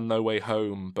Spider-Man No Way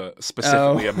Home, but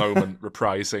specifically a moment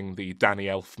reprising the Danny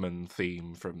Elfman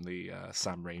theme from the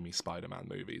Sam Raimi Spider-Man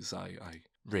movies. I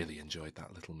really enjoyed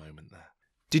that little moment there.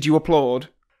 Did you applaud?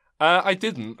 I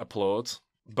didn't applaud,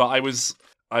 but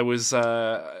I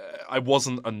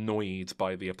wasn't annoyed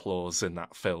by the applause in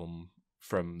that film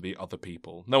from the other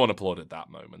people. No one applauded that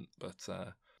moment, but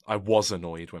I was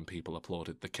annoyed when people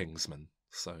applauded The Kingsman.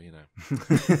 So,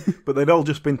 But they'd all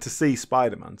just been to see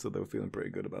Spider-Man, so they were feeling pretty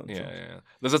good about it. Yeah.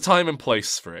 There's a time and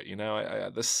place for it,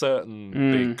 There's certain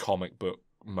big comic book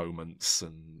moments,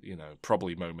 and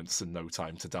probably moments in No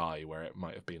Time to Die where it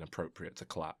might have been appropriate to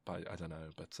clap. I don't know,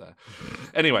 but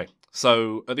anyway.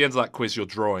 So at the end of that quiz, you're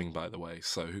drawing, by the way.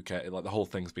 So who cares? Like, the whole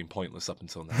thing's been pointless up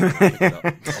until now. Pick it up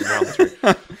on round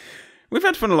 3. We've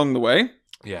had fun along the way.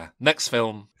 Yeah. Next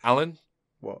film, Alan.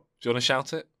 What? Do you want to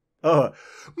shout it?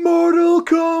 Mortal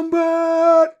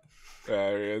Kombat!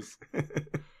 There he is.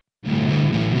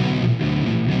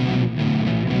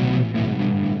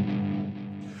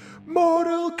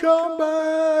 Mortal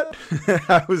Kombat!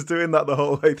 I was doing that the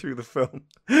whole way through the film.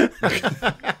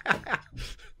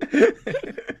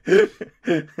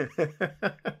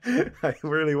 I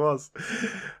really was.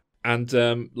 And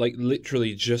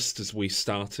literally just as we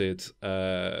started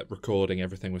recording,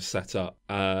 everything was set up.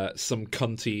 Some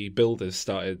cunty builders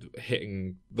started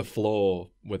hitting the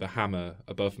floor with a hammer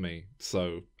above me.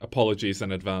 So apologies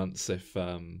in advance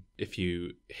if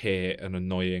you hear an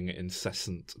annoying,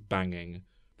 incessant banging.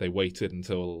 They waited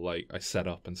until I set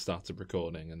up and started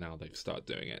recording, and now they've started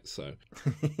doing it. So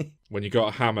when you got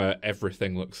a hammer,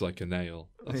 everything looks like a nail.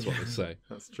 That's what they say.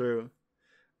 That's true.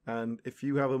 And if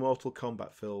you have a Mortal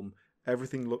Kombat film,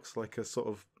 everything looks like a sort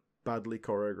of badly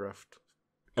choreographed,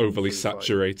 overly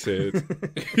saturated,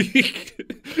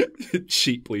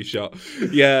 cheaply shot.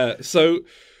 Yeah. So,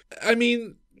 I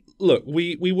mean, look,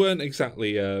 we weren't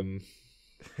exactly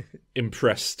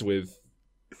impressed with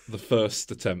the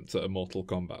first attempt at a Mortal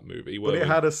Kombat movie, but it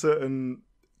had a certain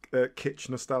kitsch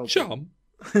nostalgia. Charm.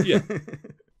 Yeah.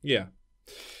 Yeah.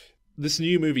 This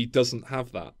new movie doesn't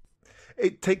have that.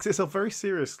 It takes itself very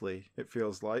seriously, it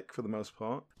feels like, for the most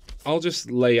part. I'll just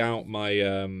lay out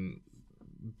my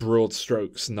broad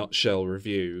strokes nutshell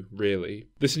review, really.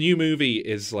 This new movie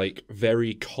is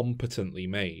very competently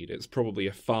made. It's probably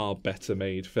a far better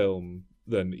made film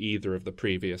than either of the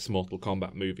previous Mortal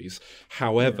Kombat movies.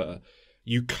 However,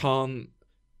 you can't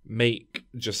make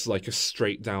just a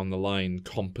straight down the line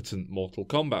competent Mortal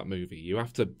Kombat movie. You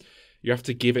have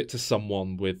to give it to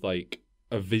someone with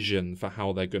a vision for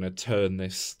how they're going to turn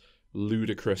this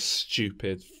ludicrous,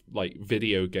 stupid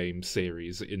video game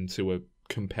series into a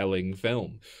compelling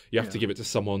film. You have to give it to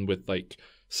someone with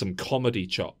some comedy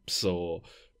chops or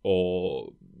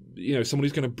someone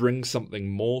who's going to bring something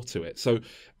more to it. So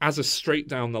as a straight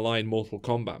down the line Mortal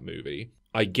Kombat movie,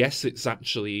 I guess it's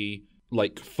actually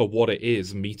for what it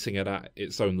is, meeting it at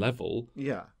its own level.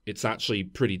 Yeah, it's actually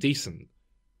pretty decent,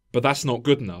 but that's not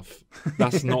good enough.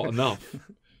 That's not enough.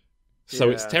 So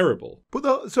it's terrible. But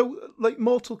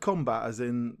Mortal Kombat, as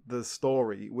in the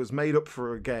story, was made up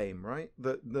for a game, right?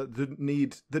 That didn't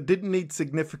need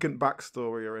significant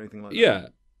backstory or anything like that. Yeah.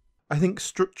 I think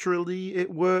structurally it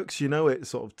works. It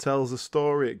sort of tells a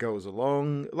story. It goes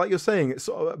along, like you're saying. It's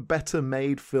sort of a better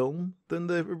made film than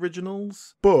the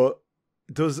originals. But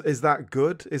is that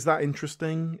good? Is that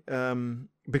interesting?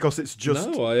 Because it's just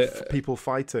people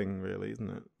fighting, really, isn't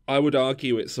it? I would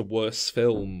argue it's a worse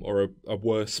film or a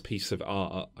worse piece of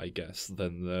art, I guess,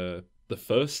 than the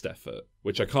first effort,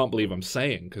 which I can't believe I'm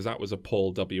saying because that was a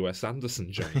Paul W.S.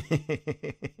 Anderson joint.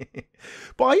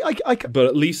 But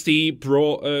at least he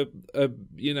brought a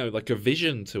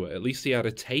vision to it. At least he had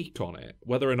a take on it,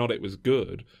 whether or not it was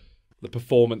good. The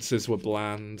performances were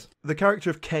bland. The character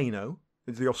of Kano,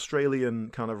 the Australian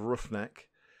kind of roughneck,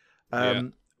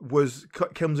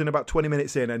 comes in about 20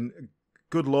 minutes in, and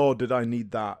good lord, did I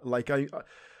need that?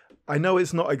 I know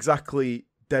it's not exactly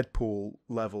Deadpool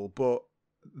level, but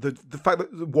the fact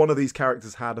that one of these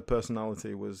characters had a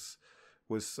personality was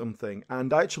something.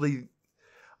 And actually,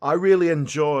 I really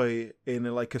enjoy in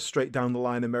a straight down the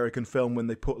line American film when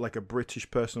they put a British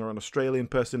person or an Australian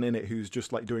person in it who's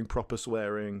just doing proper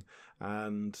swearing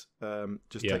and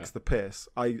takes the piss.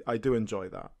 I do enjoy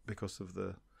that because of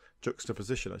the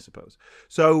juxtaposition, I suppose.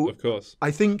 So of course, I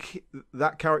think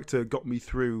that character got me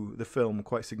through the film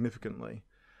quite significantly.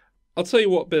 I'll tell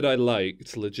you what bit I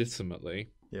liked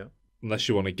legitimately. Yeah. Unless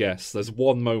you want to guess. There's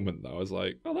one moment that I was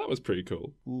like, oh, that was pretty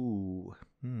cool. Ooh.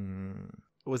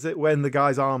 Was it when the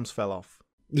guy's arms fell off?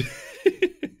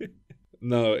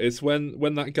 No, it's when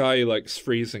that guy likes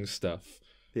freezing stuff.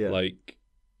 Yeah.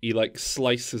 He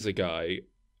slices a guy,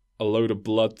 a load of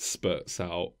blood spurts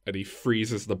out, and he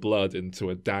freezes the blood into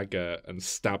a dagger and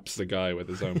stabs the guy with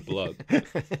his own blood.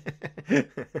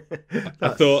 I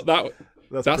thought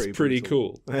that's pretty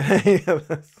cool.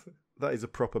 That is a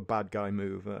proper bad guy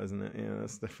move, isn't it? Yeah,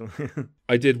 that's definitely.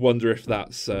 I did wonder if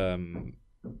that's a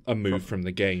move from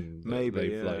the game that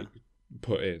maybe they've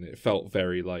put in. It felt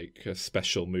very a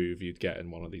special move you'd get in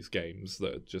one of these games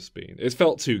that had just been. It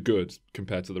felt too good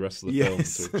compared to the rest of the film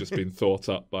to have just been thought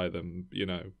up by them.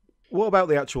 What about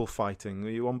the actual fighting? Are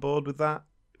you on board with that?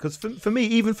 Because for me,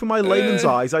 even for my layman's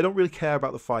eyes, I don't really care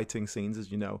about the fighting scenes,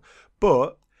 as you know.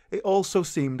 But it also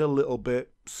seemed a little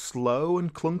bit slow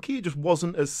and clunky. It just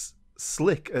wasn't as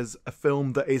slick as a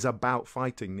film that is about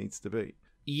fighting needs to be.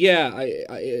 Yeah,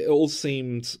 it all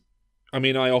seemed... I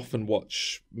mean, I often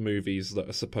watch movies that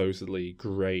are supposedly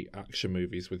great action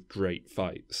movies with great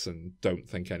fights and don't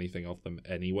think anything of them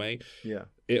anyway. Yeah.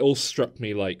 It all struck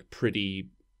me like pretty,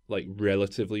 like,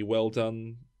 relatively well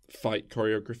done fight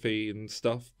choreography and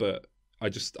stuff, but I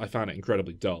found it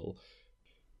incredibly dull.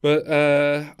 But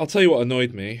I'll tell you what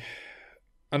annoyed me.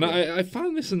 And I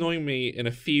found this annoying me in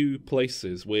a few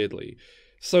places, weirdly.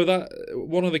 So that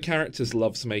one of the characters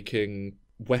loves making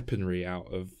weaponry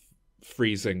out of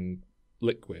freezing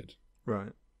liquid.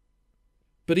 Right.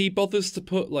 But he bothers to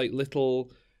put like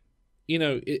little, you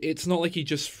know, it's not like he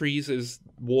just freezes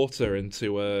water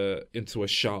into a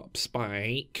sharp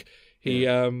spike.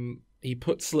 He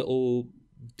puts little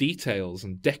details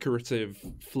and decorative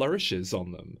flourishes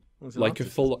on them. Like a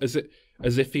full, as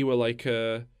if he were like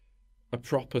a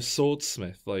proper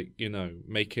swordsmith, like, you know,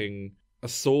 making a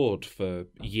sword for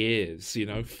years, you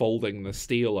know, folding the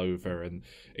steel over and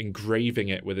engraving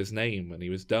it with his name when he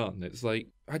was done. It's like,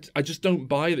 I just don't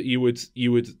buy that you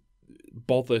would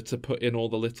bother to put in all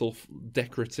the little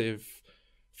decorative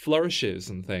flourishes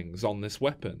and things on this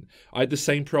weapon. I had the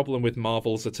same problem with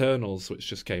Marvel's Eternals, which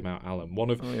just came out, Alan. One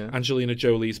of Angelina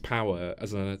Jolie's power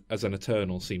as an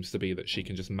Eternal seems to be that she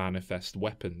can just manifest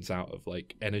weapons out of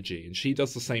like energy, and she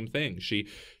does the same thing. She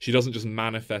doesn't just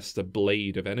manifest a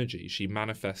blade of energy. She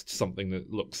manifests something that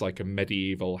looks like a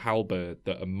medieval halberd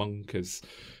that a monk has,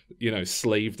 you know,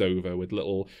 slaved over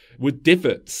with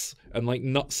divots and like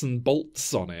nuts and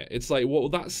bolts on it. It's like, well,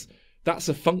 that's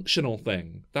a functional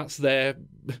thing. That's their,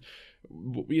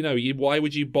 you know, why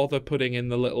would you bother putting in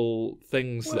the little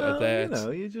things that are there?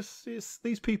 You know,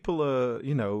 these people are,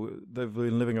 you know, they've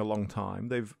been living a long time.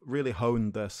 They've really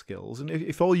honed their skills. And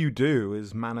if all you do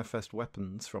is manifest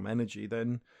weapons from energy,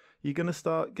 then you're going to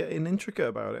start getting intricate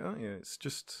about it, aren't you? It's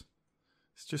just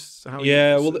how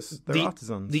they're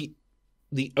artisans.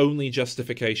 The only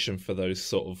justification for those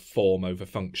sort of form over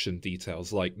function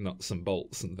details like nuts and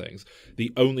bolts and things,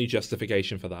 the only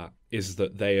justification for that is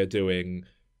that they are doing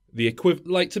the equivalent.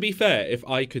 Like, to be fair, if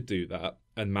I could do that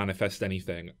and manifest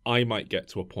anything, I might get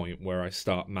to a point where I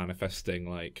start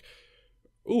manifesting like,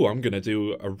 oh, I'm going to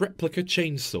do a replica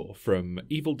chainsaw from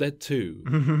Evil Dead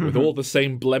 2 with all the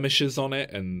same blemishes on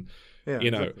it. And,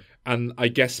 you know, exactly. And I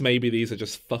guess maybe these are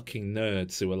just fucking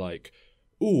nerds who are like,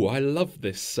 ooh, I love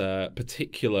this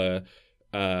particular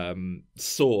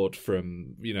sword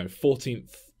from, you know,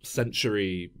 14th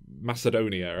century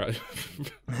Macedonia.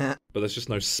 But there's just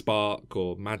no spark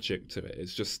or magic to it.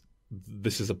 It's just,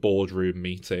 this is a boardroom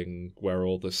meeting where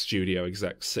all the studio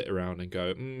execs sit around and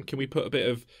go, can we put a bit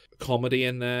of comedy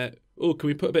in there? Oh, can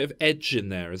we put a bit of edge in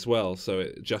there as well so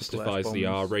it justifies the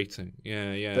R rating?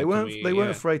 Yeah. They weren't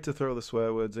afraid to throw the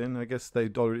swear words in. I guess they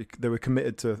were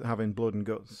committed to having blood and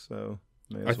guts, so...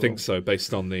 I think so,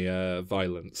 based on the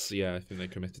violence. Yeah, I think they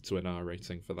committed to an R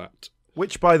rating for that.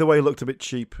 Which, by the way, looked a bit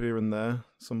cheap here and there.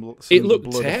 Some it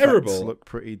looked terrible. Looked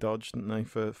pretty dodged, didn't they,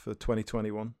 for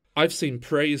 2021? I've seen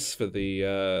praise for the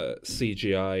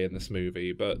CGI in this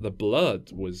movie, but the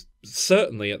blood was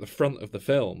certainly at the front of the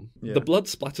film. Yeah. The blood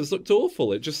splatters looked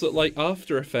awful. It just looked like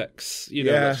After Effects. You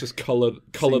know, let's just colour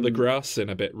the grass in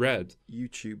a bit red.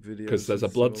 YouTube videos. Because there's a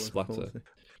blood splatter. Quality.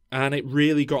 And it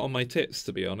really got on my tits,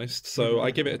 to be honest. So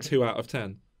I give it a 2 out of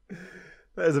 10.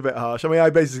 That is a bit harsh. I mean, I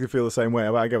basically feel the same way.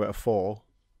 I give it a 4.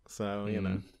 So, you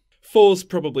know. 4's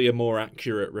probably a more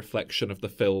accurate reflection of the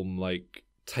film, like,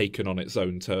 taken on its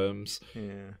own terms.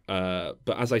 Yeah.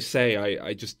 But as I say,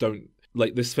 I just don't...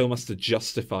 Like, this film has to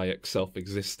justify itself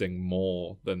existing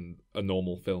more than a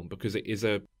normal film, because it is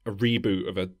a reboot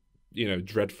of a, you know,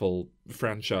 dreadful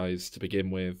franchise to begin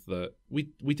with, that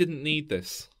we didn't need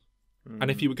this.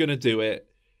 And if you were going to do it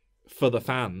for the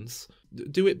fans,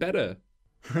 do it better.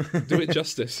 Do it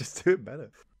justice. Just do it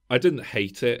better. I didn't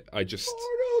hate it. I just...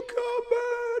 Mortal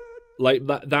Kombat!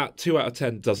 Like, that 2 out of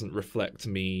 10 doesn't reflect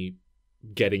me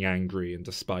getting angry and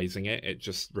despising it. It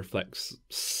just reflects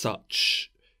such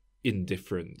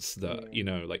indifference that, you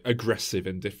know, like aggressive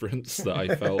indifference that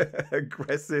I felt.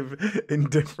 Aggressive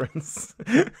indifference.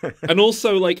 And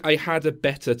also, like, I had a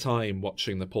better time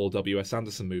watching the Paul W.S.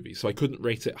 Anderson movie, so I couldn't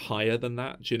rate it higher than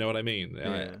that. Do you know what I mean?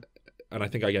 Yeah. And I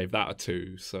think I gave that a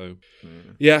 2, so...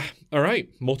 Yeah, all right,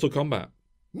 Mortal Kombat.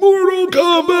 Mortal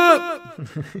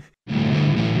Kombat!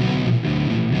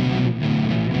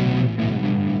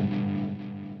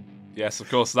 Yes, of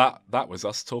course, that was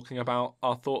us talking about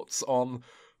our thoughts on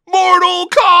Mortal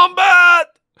Kombat!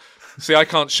 See, I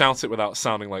can't shout it without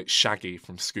sounding like Shaggy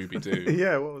from Scooby-Doo.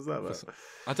 Yeah, what was that about?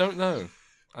 I don't know.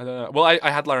 Well, I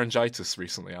had laryngitis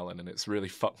recently, Alan, and it's really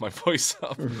fucked my voice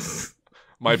up.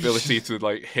 My ability to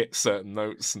like hit certain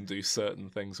notes and do certain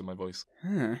things with my voice.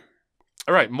 Huh.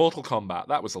 All right, Mortal Kombat.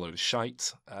 That was a load of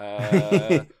shite.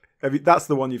 That's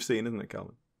the one you've seen, isn't it,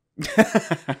 Calvin?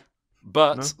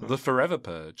 But No? the Forever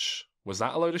Purge, was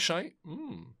that a load of shite?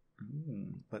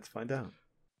 Let's find out.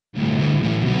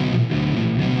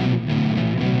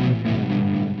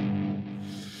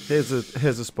 Here's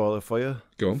a spoiler for you.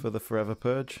 Go on. For the Forever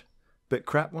Purge. Bit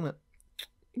crap, wasn't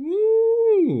it?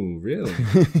 Ooh, really?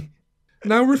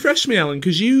 Now, refresh me, Alan,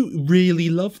 because you really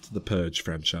loved the Purge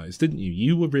franchise, didn't you?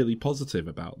 You were really positive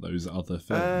about those other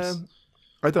films.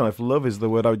 I don't know if love is the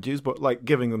word I would use, but like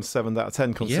giving them 7 out of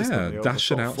 10 consistently over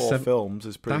dashing sort of out 4 seven- films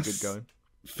is pretty That's- good going.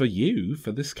 For you,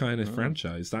 for this kind of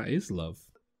franchise, that is love.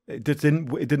 It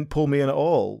didn't pull me in at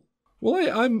all. Well,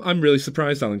 I'm really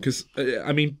surprised, Alan, because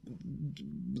I mean,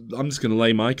 I'm just going to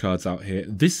lay my cards out here.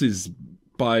 This is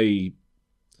by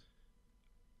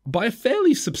a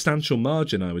fairly substantial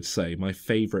margin, I would say, my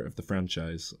favourite of the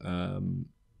franchise.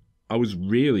 I was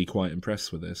really quite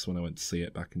impressed with this when I went to see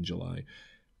it back in July.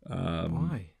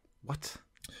 Why? What?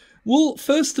 Well,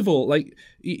 first of all, like,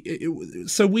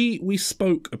 so we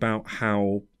spoke about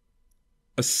how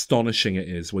astonishing it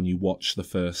is when you watch the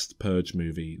first Purge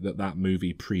movie that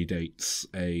movie predates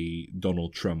a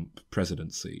Donald Trump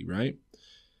presidency, right?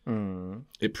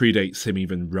 It predates him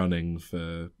even running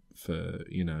for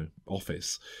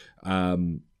office.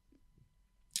 Well,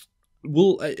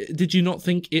 did you not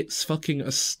think it's fucking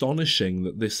astonishing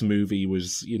that this movie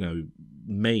was,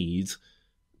 made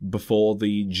before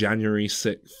the January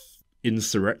 6th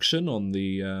insurrection on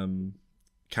the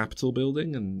Capitol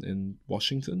building in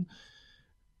Washington?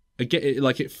 Again,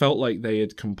 it felt like they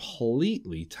had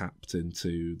completely tapped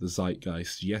into the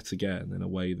zeitgeist yet again in a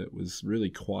way that was really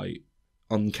quite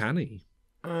uncanny.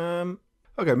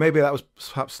 Okay, maybe that was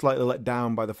perhaps slightly let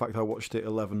down by the fact I watched it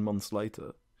 11 months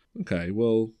later. Okay,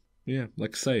 well, yeah,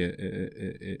 like I say,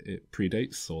 it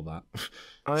predates all that.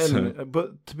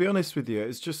 But to be honest with you,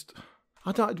 it's just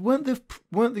weren't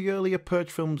the earlier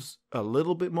Purge films a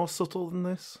little bit more subtle than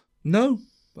this? No,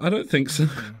 I don't think so.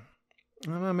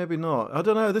 No, maybe not. I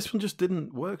don't know. This one just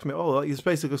didn't work for me at all. It's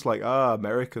basically just like,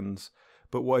 Americans.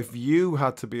 But what if you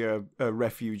had to be a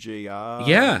refugee?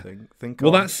 Yeah. Think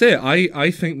well, on. that's it. I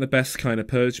think the best kind of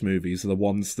Purge movies are the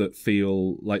ones that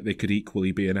feel like they could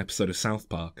equally be an episode of South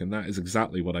Park, and that is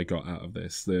exactly what I got out of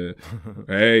this.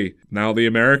 Hey, now the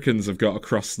Americans have got to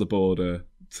cross the border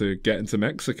to get into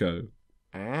Mexico.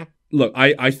 Look,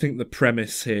 I think the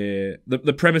premise here,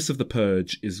 the premise of the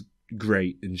Purge is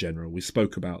great in general. We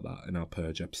spoke about that in our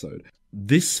Purge episode.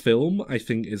 This film, I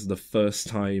think, is the first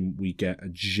time we get a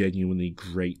genuinely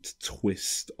great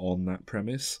twist on that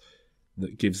premise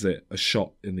that gives it a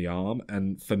shot in the arm.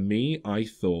 And for me, I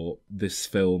thought this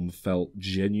film felt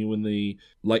genuinely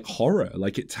like horror.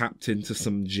 Like it tapped into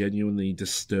some genuinely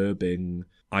disturbing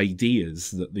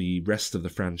ideas that the rest of the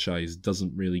franchise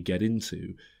doesn't really get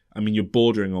into. I mean, you're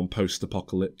bordering on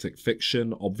post-apocalyptic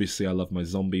fiction. Obviously, I love my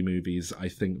zombie movies. I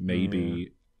think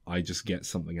maybe I just get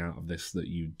something out of this that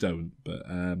you don't. But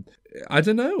I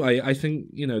don't know. I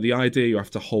think, the idea you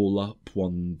have to hole up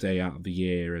one day out of the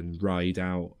year and ride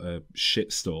out a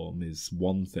shitstorm is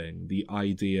one thing. The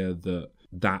idea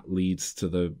that leads to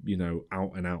the,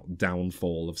 out-and-out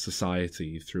downfall of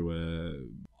society through a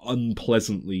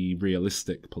unpleasantly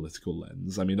realistic political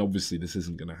lens. I mean, obviously, this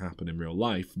isn't going to happen in real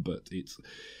life, but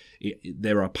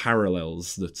there are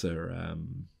parallels that are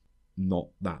not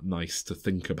that nice to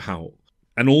think about.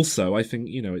 And also, I think,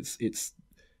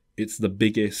 it's the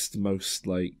biggest, most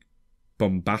like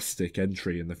bombastic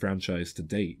entry in the franchise to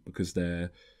date because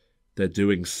they're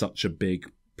doing such a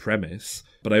big premise.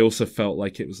 But I also felt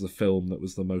like it was the film that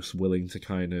was the most willing to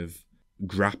kind of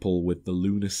grapple with the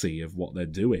lunacy of what they're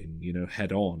doing,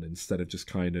 head on, instead of just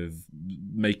kind of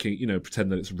making,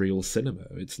 pretend that it's real cinema.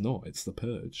 It's not. It's the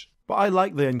Purge. But I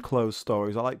like the enclosed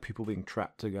stories. I like people being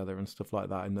trapped together and stuff like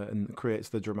that, and it creates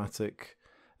the dramatic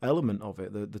element of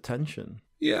it, the tension.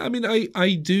 Yeah, I mean,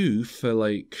 I do for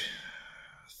like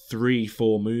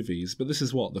 3-4 movies, but this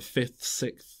is what, the 5th,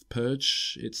 6th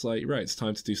Purge. It's like, right, it's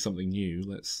time to do something new.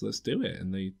 Let's do it.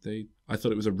 And I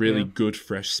thought it was a really good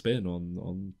fresh spin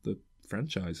on the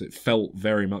franchise. It felt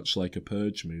very much like a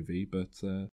Purge movie, but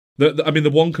the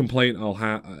one complaint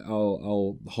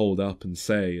I'll hold up and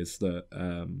say is that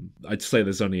I'd say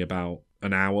there's only about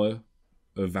an hour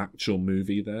of actual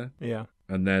movie there. Yeah.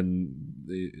 And then,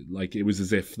 it was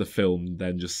as if the film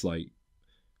then just, like,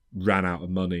 ran out of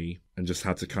money and just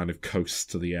had to kind of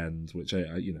coast to the end, which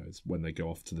is when they go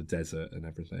off to the desert and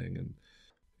everything. And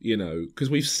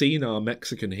because we've seen our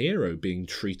Mexican hero being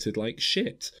treated like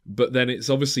shit, but then it's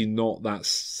obviously not that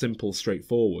simple,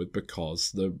 straightforward,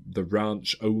 because the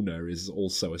ranch owner is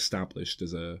also established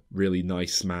as a really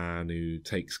nice man who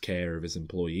takes care of his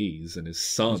employees, and his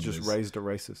son He's just raised a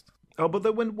racist. Oh, but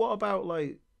then what about,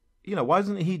 like, why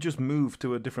doesn't he just move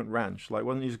to a different ranch? Like,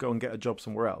 why don't you just go and get a job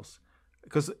somewhere else?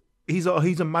 Because he's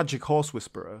a magic horse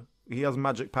whisperer. He has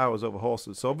magic powers over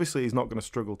horses, so obviously he's not going to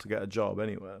struggle to get a job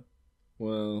anywhere.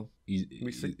 Well,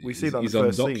 we see that he's in the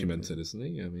first undocumented, scene. Isn't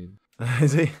he? I mean,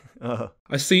 is he? Oh.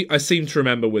 I seem to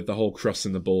remember with the whole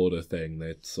crossing the border thing,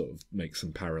 they sort of make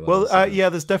some parallels. Well, yeah,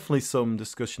 there's definitely some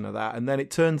discussion of that, and then it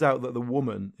turns out that the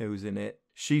woman who's in it,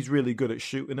 she's really good at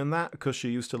shooting and that, because she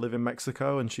used to live in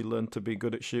Mexico and she learned to be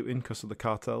good at shooting because of the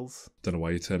cartels. Don't know why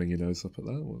you're turning your nose up at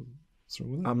that. What's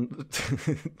wrong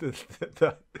with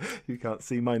that? You can't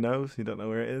see my nose. You don't know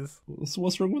where it is.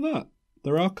 What's wrong with that?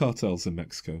 There are cartels in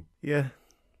Mexico. Yeah.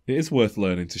 It is worth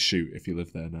learning to shoot if you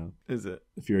live there now. Is it?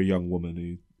 If you're a young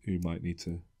woman who might need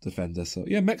to defend herself.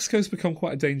 Yeah, Mexico's become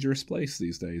quite a dangerous place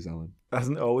these days, Alan.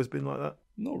 Hasn't it always been like that?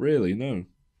 Not really, no.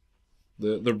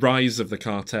 The rise of the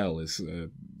cartel is a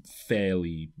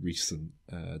fairly recent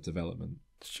development.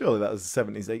 Surely that was the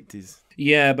 70s, 80s.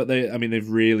 Yeah, but they've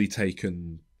really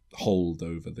taken hold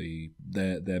over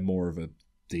they're more of a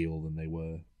deal than they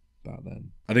were back then.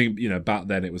 I think, back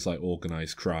then it was like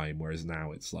organised crime, whereas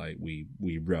now it's like we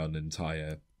run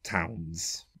entire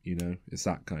towns, It's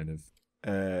that kind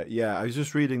of... Yeah, I was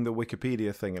just reading the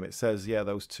Wikipedia thing, and it says,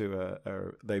 those two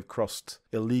they've crossed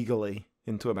illegally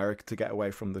into America to get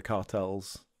away from the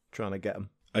cartels trying to get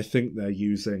them. I think they're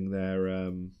using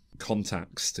their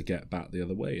contacts to get back the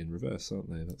other way in reverse, aren't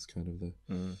they? That's kind of the...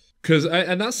 Because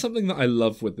and that's something that I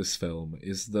love with this film,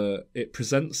 is that it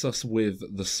presents us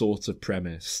with the sort of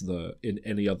premise that in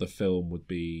any other film would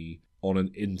be on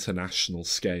an international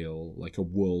scale, like a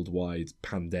worldwide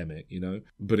pandemic,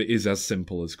 But it is as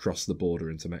simple as cross the border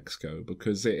into Mexico,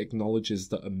 because it acknowledges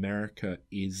that America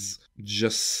is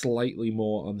just slightly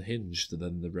more unhinged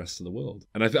than the rest of the world.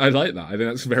 And I like that. I think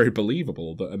that's very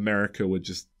believable, that America would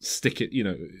just stick it,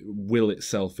 will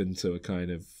itself into a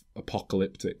kind of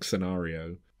apocalyptic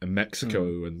scenario. And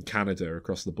Mexico and Canada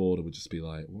across the border would just be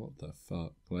like, what the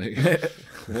fuck? Like,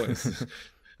 what is this?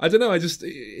 I don't know.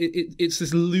 It's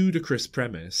this ludicrous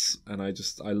premise, and I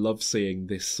love seeing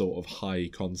this sort of high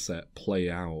concept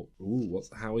play out. Ooh,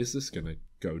 how is this going to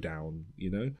go down?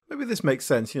 Maybe this makes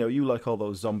sense. You like all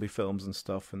those zombie films and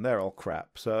stuff, and they're all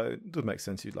crap. So it does make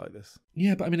sense you'd like this.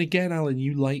 Yeah, but again, Alan,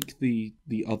 you like the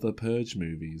other Purge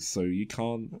movies, so you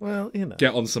can't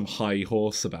get on some high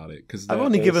horse about it, because I've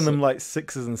only given them like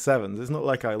 6s and 7s. It's not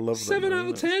like I love them. 7 out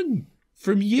of 10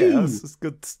 from you. Yeah, that's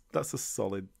good. That's a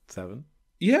solid 7.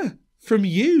 Yeah, from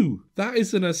you. That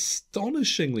is an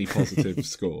astonishingly positive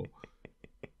score.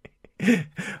 I'm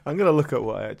going to look at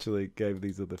what I actually gave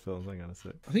these other films. Hang on a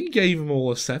sec. I think you gave them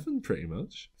all a 7, pretty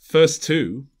much. First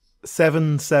 2.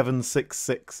 7, 7, 6,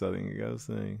 6, I think it goes.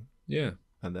 Yeah.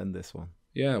 And then this one.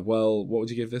 Yeah, well, what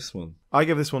would you give this one? I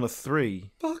give this one a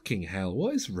 3. Fucking hell,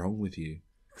 what is wrong with you?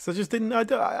 Because I just didn't,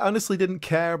 I honestly didn't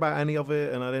care about any of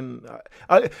it, and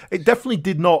it definitely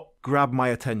did not grab my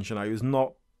attention. I was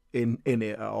not in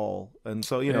it at all, and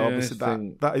so obviously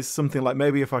that is something like,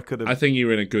 maybe if I could have... I think you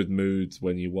were in a good mood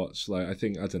when you watched, like, I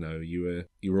don't know, you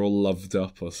were all loved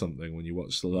up or something when you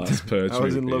watched the last Purge. I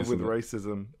was in love with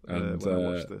racism and when I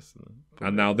watched this,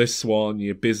 and now this one,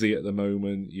 you're busy at the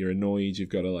moment, you're annoyed, you've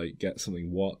got to like get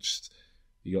something watched,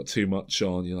 you got too much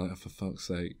on, you're like, oh, for fuck's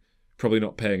sake, probably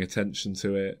not paying attention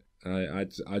to it. I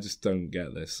just don't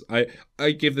get this.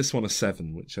 I give this one a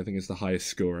 7, which I think is the highest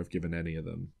score I've given any of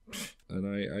them. And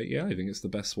I think it's the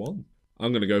best one.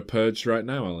 I'm going to go Purged right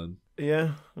now, Alan.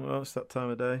 Yeah, well, it's that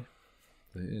time of day.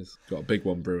 It is. Got a big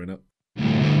one brewing up.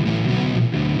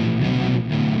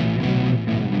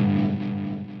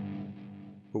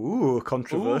 Ooh,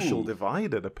 controversial,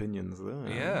 divided opinions there.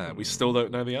 Yeah, we still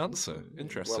don't know the answer.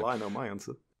 Interesting. Well, I know my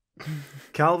answer.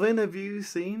 Calvin, have you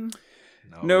seen?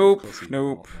 Nope.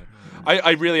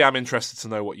 I really am interested to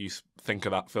know what you think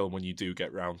of that film when you do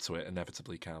get round to it,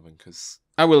 inevitably, Calvin, because...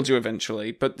 I will do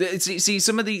eventually, but see,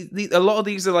 some of a lot of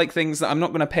these are like things that I'm not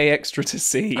going to pay extra to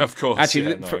see. Of course.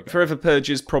 Actually, Forever Purge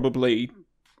is probably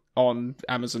on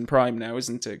Amazon Prime now,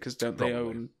 isn't it? Because don't they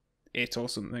own it or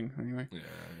something, anyway? Yeah.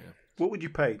 What would you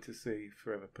pay to see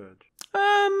Forever Purge?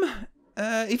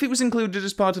 If it was included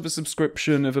as part of a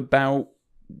subscription of about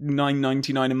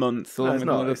 $9.99 a month, along with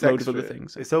a load of other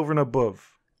things. It's over and above.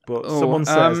 But Oh, someone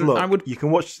says, look, I would- you can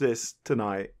watch this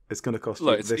tonight. It's going to cost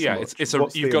Look, you this much.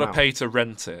 What's you've the got to amount? pay to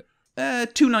rent it.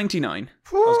 $2.99.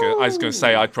 I was going to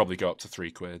say I'd probably go up to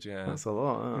 £3. Yeah, That's a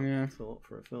lot. Huh? Yeah. That's a lot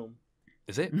for a film.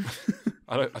 is it?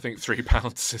 I think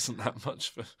 £3 isn't that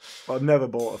much for. I've never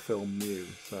bought a film new,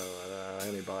 so I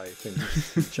only buy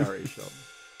things in charity shops.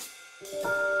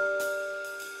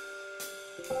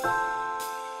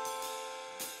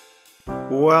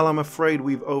 Well, I'm afraid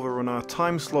we've overrun our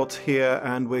time slot here,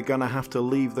 and we're going to have to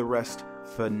leave the rest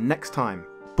for next time.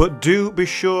 But do be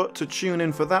sure to tune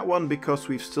in for that one, because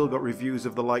we've still got reviews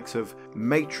of the likes of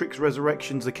Matrix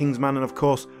Resurrections, The Kingsman, and of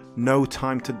course, No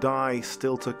Time to Die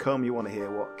still to come. You want to hear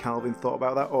what Calvin thought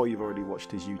about that? Or you've already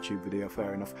watched his YouTube video,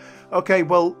 fair enough. Okay,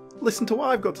 well, listen to what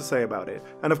I've got to say about it.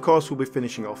 And of course, we'll be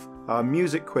finishing off our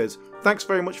music quiz. Thanks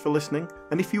very much for listening.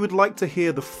 And if you would like to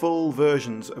hear the full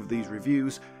versions of these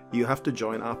reviews, you have to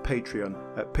join our Patreon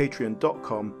at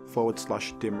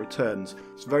patreon.com/dimreturns.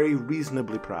 It's very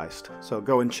reasonably priced, so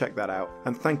go and check that out.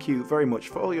 And thank you very much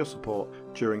for all your support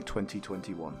during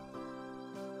 2021.